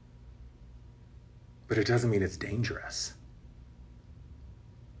 But it doesn't mean it's dangerous.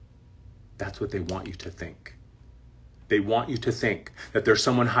 That's what they want you to think. They want you to think that there's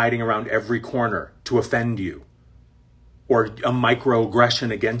someone hiding around every corner to offend you, or a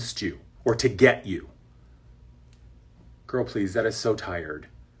microaggression against you, or to get you. Girl, please, that is so tired.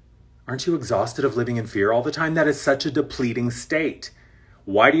 Aren't you exhausted of living in fear all the time? That is such a depleting state.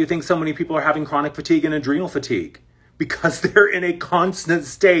 Why do you think so many people are having chronic fatigue and adrenal fatigue? Because they're in a constant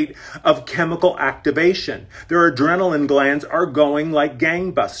state of chemical activation. Their adrenaline glands are going like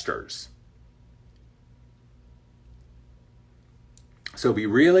gangbusters. So be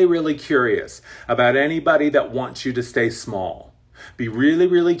really, really curious about anybody that wants you to stay small. Be really,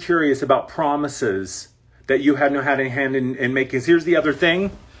 really curious about promises that you had no hand in making. Because here's the other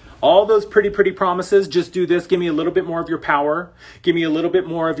thing. All those pretty promises, just do this. Give me a little bit more of your power. Give me a little bit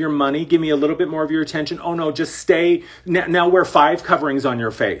more of your money. Give me a little bit more of your attention. Oh no, just stay. Now wear 5 coverings on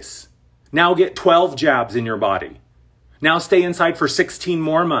your face. Now get 12 jabs in your body. Now stay inside for 16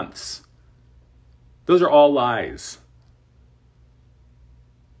 more months. Those are all lies.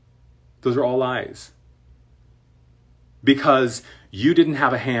 Those are all lies. Because you didn't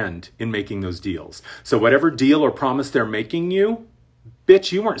have a hand in making those deals. So whatever deal or promise they're making you,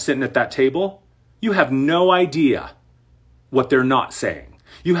 bitch, you weren't sitting at that table. You have no idea what they're not saying.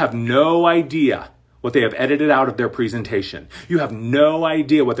 You have no idea what they have edited out of their presentation. You have no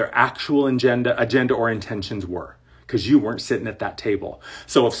idea what their actual agenda or intentions were, because you weren't sitting at that table.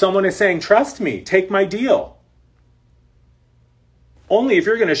 So if someone is saying, trust me, take my deal, only if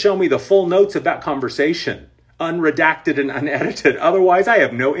you're going to show me the full notes of that conversation, unredacted and unedited. Otherwise, I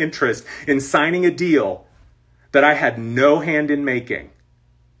have no interest in signing a deal that I had no hand in making.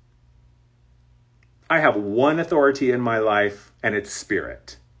 I have one authority in my life, and it's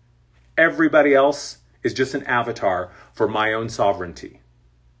spirit. Everybody else is just an avatar for my own sovereignty.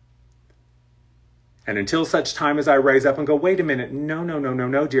 And until such time as I raise up and go, wait a minute,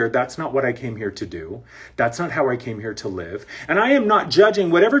 no, dear, that's not what I came here to do. That's not how I came here to live. And I am not judging.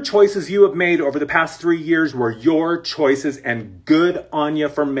 Whatever choices you have made over the past 3 years were your choices, and good on you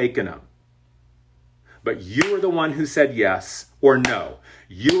for making them. But you are the one who said yes or no.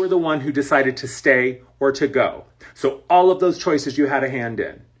 You are the one who decided to stay or to go. So all of those choices you had a hand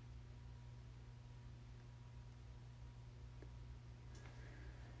in.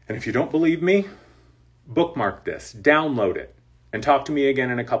 And if you don't believe me, bookmark this, download it, and talk to me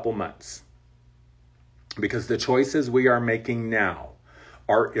again in a couple months. Because the choices we are making now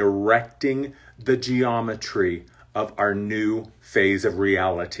are erecting the geometry of our new phase of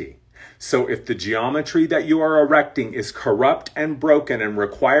reality. So if the geometry that you are erecting is corrupt and broken and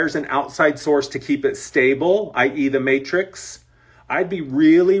requires an outside source to keep it stable, i.e. the matrix, I'd be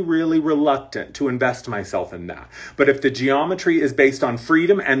really, really reluctant to invest myself in that. But if the geometry is based on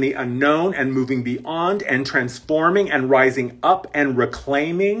freedom and the unknown and moving beyond and transforming and rising up and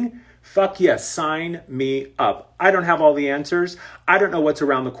reclaiming, fuck yes, sign me up. I don't have all the answers. I don't know what's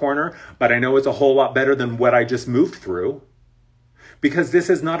around the corner, but I know it's a whole lot better than what I just moved through. Because this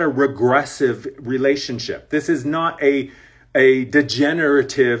is not a regressive relationship. This is not a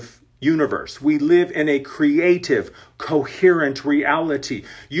degenerative universe. We live in a creative, coherent reality.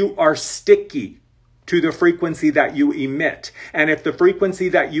 You are sticky to the frequency that you emit. And if the frequency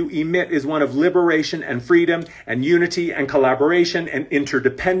that you emit is one of liberation and freedom and unity and collaboration and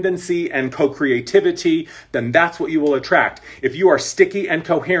interdependency and co-creativity, then that's what you will attract. If you are sticky and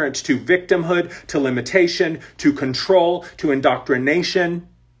coherent to victimhood, to limitation, to control, to indoctrination,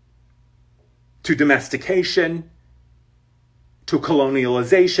 to domestication, to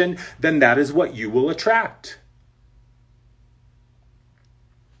colonialization, then that is what you will attract.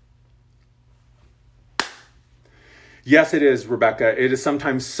 Yes, it is, Rebecca. It is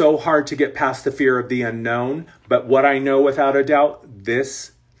sometimes so hard to get past the fear of the unknown. But what I know without a doubt,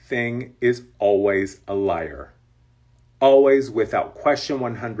 this thing is always a liar. Always, without question,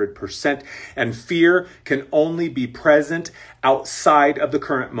 100%. And fear can only be present outside of the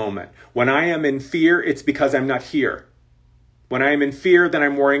current moment. When I am in fear, it's because I'm not here. When I am in fear, then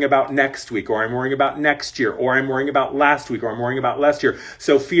I'm worrying about next week, or I'm worrying about next year, or I'm worrying about last week, or I'm worrying about last year.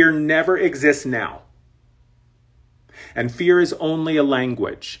 So fear never exists now. And fear is only a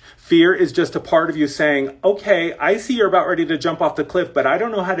language. Fear is just a part of you saying, okay, I see you're about ready to jump off the cliff, but I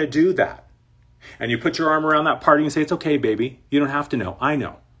don't know how to do that. And you put your arm around that part and you say, it's okay, baby. You don't have to know. I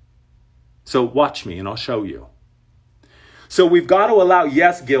know. So watch me and I'll show you. So we've got to allow,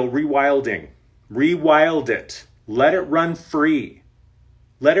 yes, Gil, rewilding. Rewild it. Let it run free.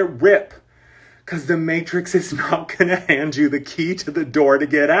 Let it rip. Because the Matrix is not going to hand you the key to the door to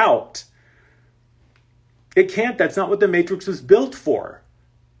get out. It can't. That's not what the Matrix was built for.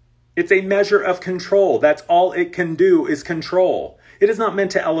 It's a measure of control. That's all it can do is control. It is not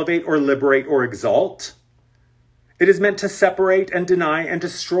meant to elevate or liberate or exalt. It is meant to separate and deny and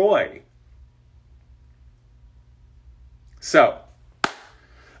destroy. So,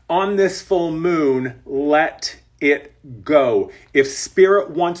 on this full moon, let it go. If spirit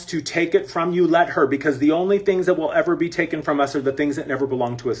wants to take it from you, let her, because the only things that will ever be taken from us are the things that never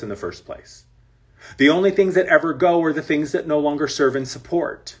belonged to us in the first place. The only things that ever go are the things that no longer serve and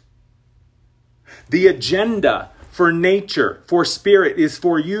support. The agenda for nature, for spirit, is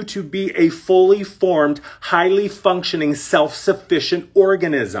for you to be a fully formed, highly functioning, self-sufficient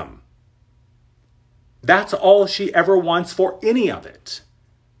organism. That's all she ever wants for any of it.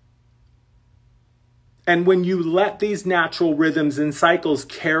 And when you let these natural rhythms and cycles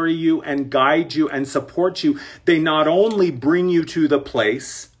carry you and guide you and support you, they not only bring you to the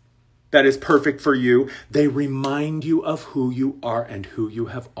place that is perfect for you, they remind you of who you are and who you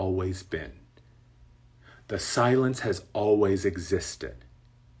have always been. The silence has always existed.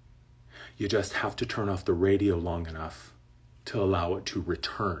 You just have to turn off the radio long enough to allow it to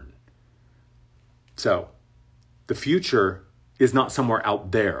return. So, the future is not somewhere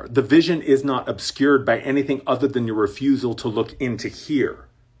out there. The vision is not obscured by anything other than your refusal to look into here.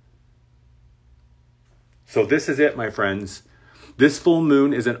 So this is it, my friends. This full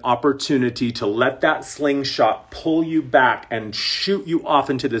moon is an opportunity to let that slingshot pull you back and shoot you off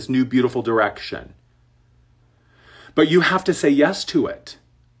into this new beautiful direction. But you have to say yes to it.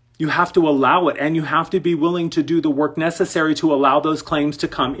 You have to allow it, and you have to be willing to do the work necessary to allow those claims to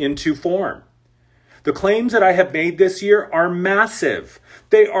come into form. The claims that I have made this year are massive.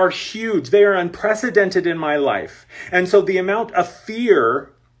 They are huge. They are unprecedented in my life. And so the amount of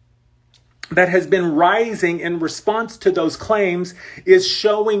fear that has been rising in response to those claims is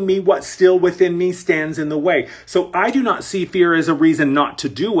showing me what still within me stands in the way. So I do not see fear as a reason not to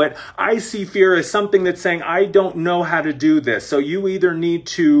do it. I see fear as something that's saying, I don't know how to do this. So you either need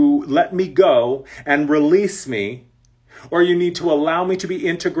to let me go and release me, or you need to allow me to be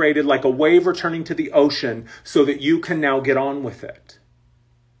integrated like a wave returning to the ocean so that you can now get on with it.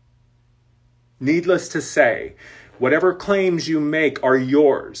 Needless to say, whatever claims you make are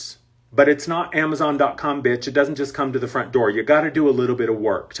yours. But it's not Amazon.com, bitch. It doesn't just come to the front door. You got to do a little bit of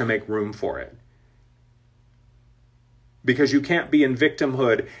work to make room for it. Because you can't be in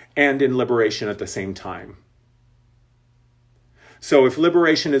victimhood and in liberation at the same time. So if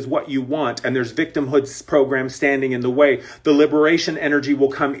liberation is what you want and there's victimhood programs standing in the way, the liberation energy will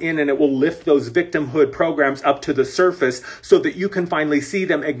come in and it will lift those victimhood programs up to the surface so that you can finally see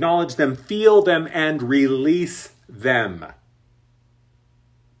them, acknowledge them, feel them, and release them.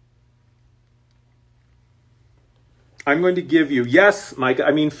 I'm going to give you, yes, Mike,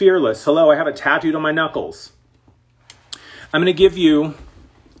 I mean fearless. Hello, I have it tattooed on my knuckles. I'm going to give you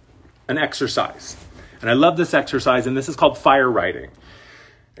an exercise. And I love this exercise, and this is called fire writing.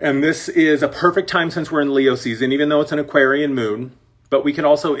 And this is a perfect time since we're in Leo season, even though it's an Aquarian moon, but we can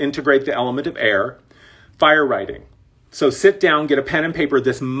also integrate the element of air. Fire writing. So sit down, get a pen and paper.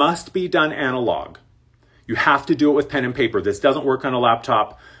 This must be done analog. You have to do it with pen and paper. This doesn't work on a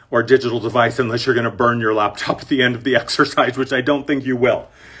laptop or digital device unless you're going to burn your laptop at the end of the exercise, which I don't think you will.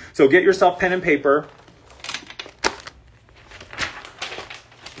 So get yourself pen and paper,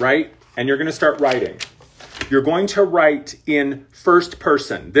 right? And you're going to start writing. You're going to write in first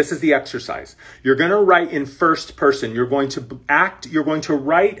person. This is the exercise. You're going to write in first person. You're going to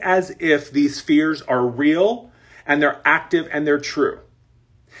write as if these fears are real and they're active and they're true.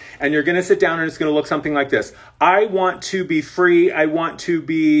 And you're going to sit down and it's going to look something like this. I want to be free. I want to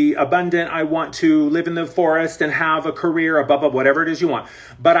be abundant. I want to live in the forest and have a career, blah, blah, whatever it is you want.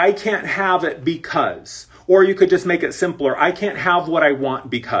 But I can't have it because. Or you could just make it simpler. I can't have what I want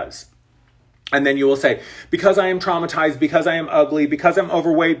because. And then you will say, because I am traumatized, because I am ugly, because I'm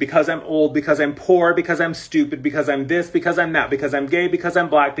overweight, because I'm old, because I'm poor, because I'm stupid, because I'm this, because I'm that, because I'm gay, because I'm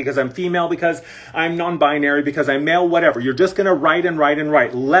black, because I'm female, because I'm non-binary, because I'm male, whatever. You're just going to write and write and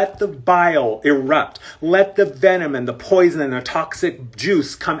write. Let the bile erupt. Let the venom and the poison and the toxic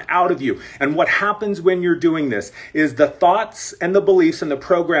juice come out of you. And what happens when you're doing this is the thoughts and the beliefs and the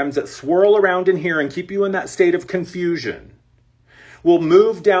programs that swirl around in here and keep you in that state of confusion will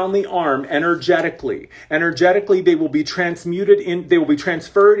move down the arm energetically. Energetically, they will be transferred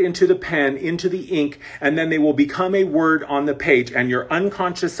into the pen, into the ink, and then they will become a word on the page. And your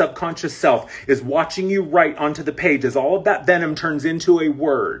unconscious, subconscious self is watching you write onto the page as all of that venom turns into a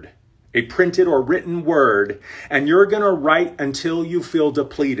word, a printed or written word. And you're going to write until you feel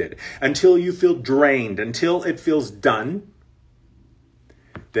depleted, until you feel drained, until it feels done.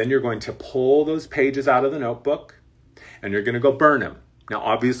 Then you're going to pull those pages out of the notebook, and you're going to go burn them. Now,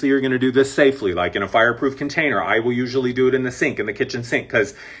 obviously, you're going to do this safely, like in a fireproof container. I will usually do it in the sink, in the kitchen sink,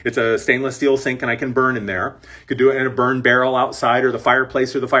 because it's a stainless steel sink and I can burn in there. You could do it in a burn barrel outside or the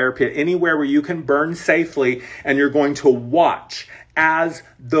fireplace or the fire pit, anywhere where you can burn safely. And you're going to watch as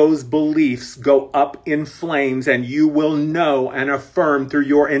those beliefs go up in flames, and you will know and affirm through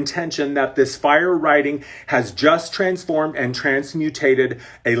your intention that this fire writing has just transformed and transmutated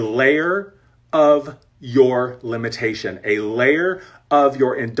a layer of your limitation, a layer of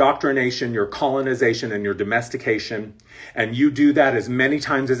your indoctrination, your colonization, and your domestication. And you do that as many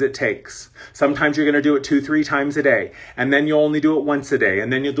times as it takes. Sometimes you're going to do it 2-3 times a day, and then you'll only do it once a day,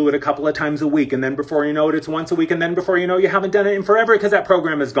 and then you'll do it a couple of times a week, and then before you know it, it's once a week, and then before you know, you haven't done it in forever because that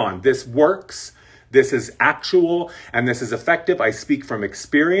program is gone. This works. This is actual, and this is effective. I speak from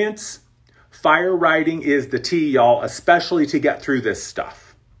experience. Fire writing is the tea, y'all, especially to get through this stuff.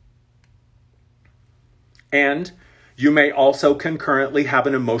 And you may also concurrently have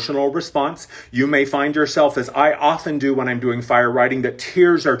an emotional response. You may find yourself, as I often do when I'm doing fire writing, that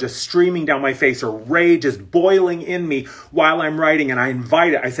tears are just streaming down my face or rage is boiling in me while I'm writing. And I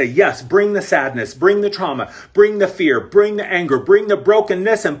invite it. I say, yes, bring the sadness, bring the trauma, bring the fear, bring the anger, bring the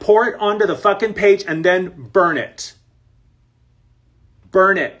brokenness, and pour it onto the fucking page, and then burn it.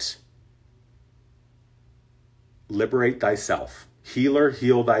 Burn it. Liberate thyself. Healer,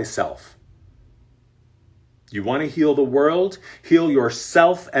 heal thyself. You want to heal the world, heal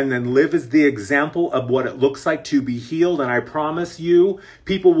yourself, and then live as the example of what it looks like to be healed. And I promise you,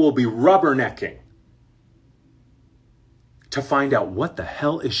 people will be rubbernecking to find out, what the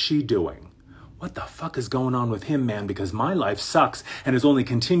hell is she doing? What the fuck is going on with him, man? Because my life sucks and has only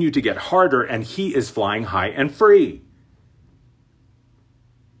continued to get harder, and he is flying high and free.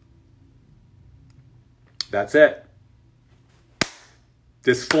 That's it.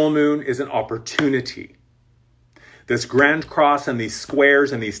 This full moon is an opportunity. This grand cross and these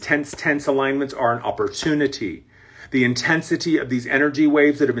squares and these tense alignments are an opportunity. The intensity of these energy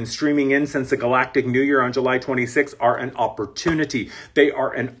waves that have been streaming in since the Galactic New Year on July 26th are an opportunity. They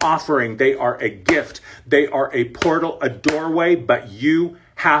are an offering. They are a gift. They are a portal, a doorway, but you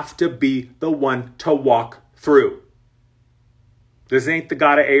have to be the one to walk through. This ain't the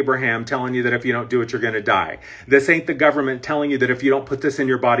God of Abraham telling you that if you don't do it, you're going to die. This ain't the government telling you that if you don't put this in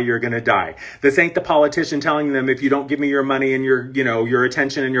your body, you're going to die. This ain't the politician telling them if you don't give me your money and your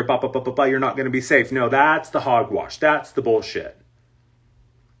attention and your you're not going to be safe. No, that's the hogwash. That's the bullshit.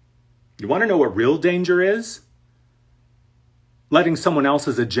 You want to know what real danger is? Letting someone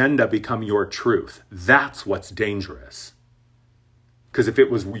else's agenda become your truth. That's what's dangerous. Because if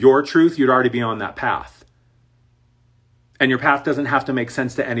it was your truth, you'd already be on that path. And your path doesn't have to make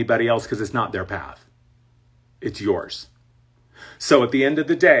sense to anybody else because it's not their path. It's yours. So at the end of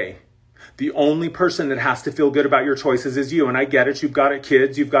the day, the only person that has to feel good about your choices is you. And I get it. You've got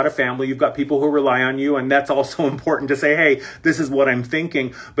kids, you've got a family, you've got people who rely on you. And that's also important to say, hey, this is what I'm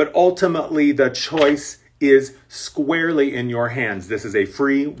thinking. But ultimately, the choice is squarely in your hands. This is a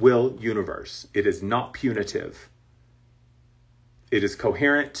free will universe. It is not punitive. It is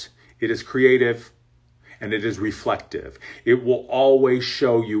coherent. It is creative. And it is reflective. It will always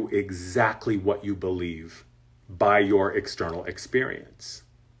show you exactly what you believe by your external experience.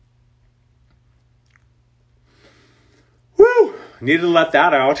 Woo! Needed to let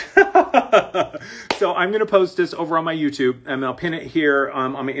that out. So I'm going to post this over on my YouTube, and I'll pin it here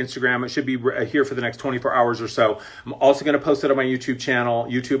on my Instagram. It should be here for the next 24 hours or so. I'm also going to post it on my YouTube channel,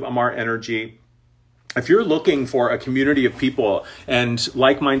 YouTube Amar Energy. If you're looking for a community of people and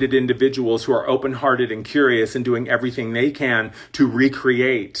like-minded individuals who are open-hearted and curious and doing everything they can to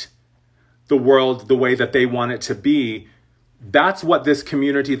recreate the world the way that they want it to be, that's what this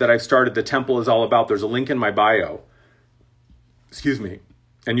community that I've started, the temple, is all about. There's a link in my bio. Excuse me.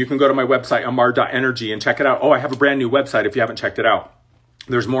 And you can go to my website, amar.energy, and check it out. Oh, I have a brand new website if you haven't checked it out.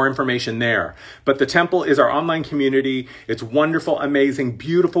 There's more information there. But the temple is our online community. It's wonderful, amazing,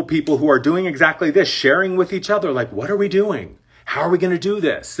 beautiful people who are doing exactly this, sharing with each other. Like, what are we doing? How are we going to do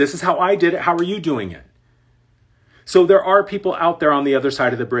this? This is how I did it. How are you doing it? So there are people out there on the other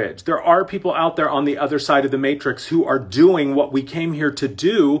side of the bridge. There are people out there on the other side of the matrix who are doing what we came here to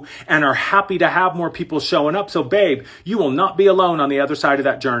do and are happy to have more people showing up. So babe, you will not be alone on the other side of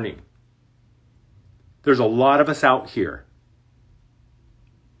that journey. There's a lot of us out here.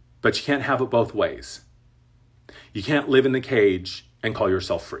 But you can't have it both ways. You can't live in the cage and call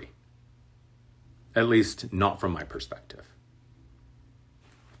yourself free. At least not from my perspective.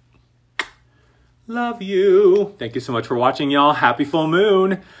 Love you. Thank you so much for watching, y'all. Happy full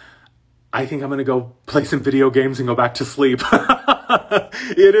moon. I think I'm going to go play some video games and go back to sleep.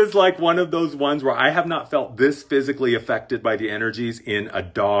 It is like one of those ones where I have not felt this physically affected by the energies in a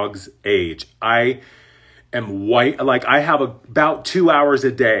dog's age. I am white. Like I have about 2 hours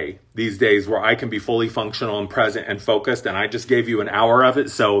a day these days where I can be fully functional and present and focused. And I just gave you an hour of it.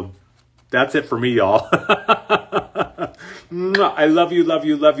 So that's it for me, y'all. I love you, love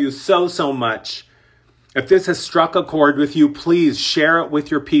you, love you so, so much. If this has struck a chord with you, please share it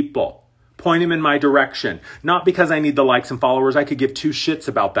with your people. Point them in my direction. Not because I need the likes and followers. I could give two shits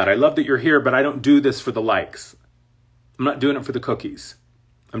about that. I love that you're here, but I don't do this for the likes. I'm not doing it for the cookies.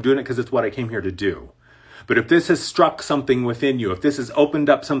 I'm doing it because it's what I came here to do. But if this has struck something within you, if this has opened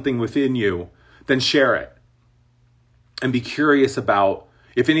up something within you, then share it. And be curious about,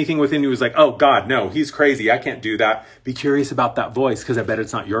 if anything within you is like, oh God, no, he's crazy, I can't do that. Be curious about that voice, because I bet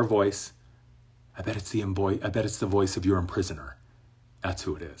it's not your voice. I bet it's the voice of your imprisoner. That's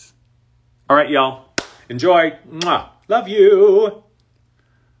who it is. All right, y'all. Enjoy. Mwah. Love you.